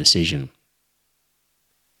reviewing the decision.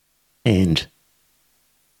 And,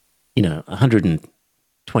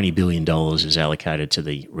 $120 billion is allocated to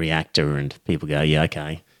the reactor, and people go, yeah,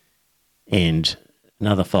 okay. And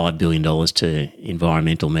another $5 billion to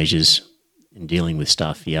environmental measures and dealing with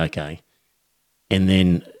stuff, yeah, okay. And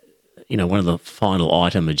then, one of the final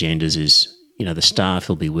item agendas is, the staff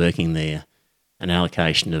who'll be working there, an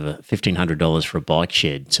allocation of $1,500 for a bike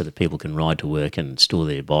shed so that people can ride to work and store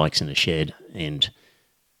their bikes in a shed and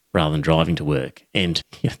rather than driving to work. And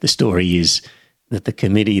the story is that the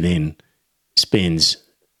committee then spends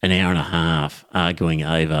an hour and a half arguing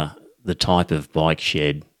over the type of bike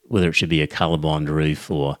shed, whether it should be a colour-blind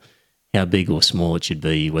roof or how big or small it should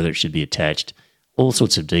be, whether it should be attached. All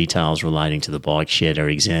sorts of details relating to the bike shed are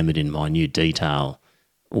examined in minute detail,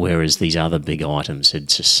 whereas these other big items had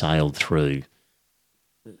just sailed through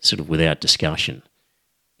sort of without discussion.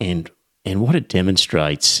 And what it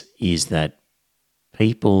demonstrates is that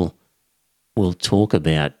people will talk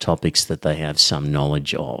about topics that they have some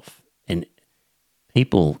knowledge of. And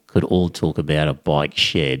people could all talk about a bike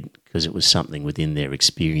shed because it was something within their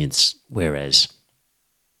experience, whereas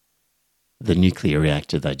the nuclear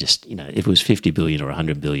reactor, they just, if it was 50 billion or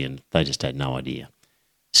 100 billion, they just had no idea.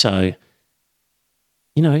 So,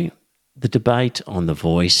 the debate on The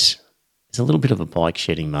Voice is a little bit of a bike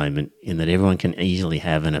shedding moment in that everyone can easily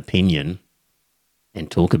have an opinion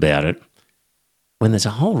and talk about it when there's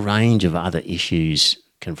a whole range of other issues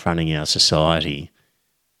confronting our society.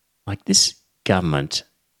 Like, this government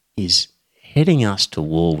is heading us to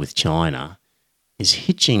war with China, is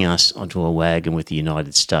hitching us onto a wagon with the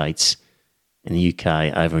United States and the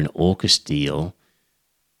UK over an AUKUS deal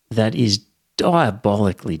that is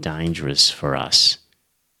diabolically dangerous for us.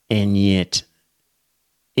 And yet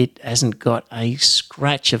it hasn't got a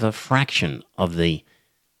scratch of a fraction of the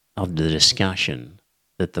discussion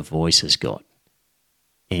that The Voice has got.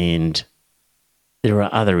 And there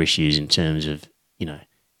are other issues in terms of,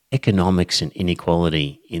 economics and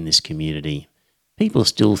inequality in this community. People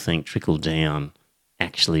still think trickle down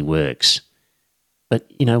actually works. But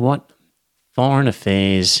you know what? Foreign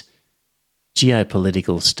affairs,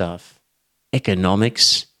 geopolitical stuff,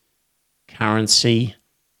 economics, currency,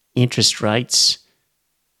 interest rates,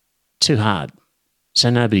 too hard. So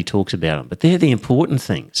nobody talks about them. But they're the important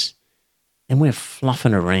things. And we're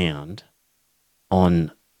fluffing around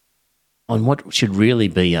on what should really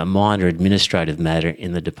be a minor administrative matter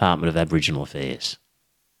in the Department of Aboriginal Affairs.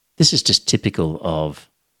 This is just typical of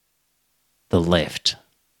the left,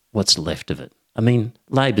 what's left of it. I mean,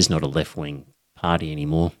 Labor's not a left-wing party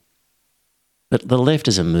anymore, but the left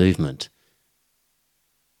as a movement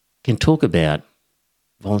can talk about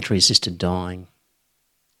voluntary assisted dying,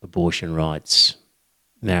 abortion rights,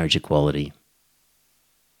 marriage equality,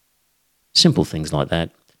 simple things like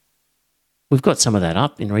that. We've got some of that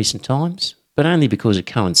up in recent times, but only because it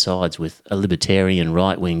coincides with a libertarian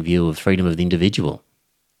right-wing view of freedom of the individual.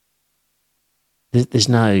 There's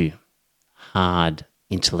no hard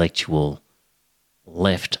intellectual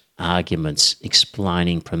left arguments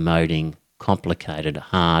explaining, promoting complicated,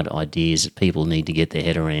 hard ideas that people need to get their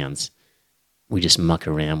head around. We just muck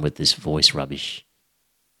around with this voice rubbish.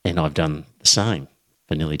 And I've done the same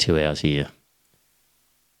for nearly 2 hours here.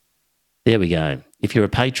 There we go. If you're a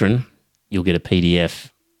patron, you'll get a PDF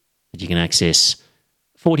that you can access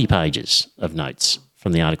 40 pages of notes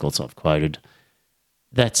from the articles I've quoted.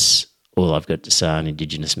 That's all I've got to say on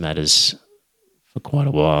Indigenous matters for quite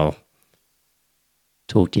a while.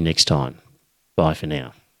 Talk to you next time. Bye for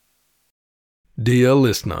now. Dear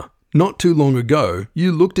listener, Not too long ago,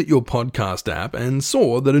 you looked at your podcast app and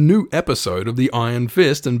saw that a new episode of the Iron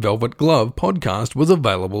Fist and Velvet Glove podcast was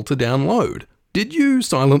available to download. Did you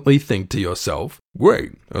silently think to yourself,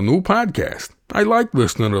 "Great, a new podcast. I like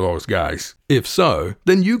listening to those guys"? If so,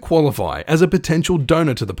 then you qualify as a potential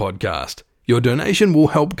donor to the podcast. Your donation will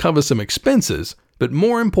help cover some expenses, but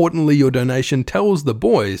more importantly, your donation tells the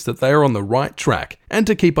boys that they are on the right track and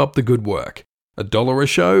to keep up the good work. $1 a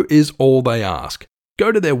show is all they ask.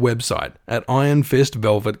 Go to their website at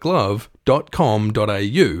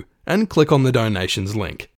ironfistvelvetglove.com.au and click on the donations link.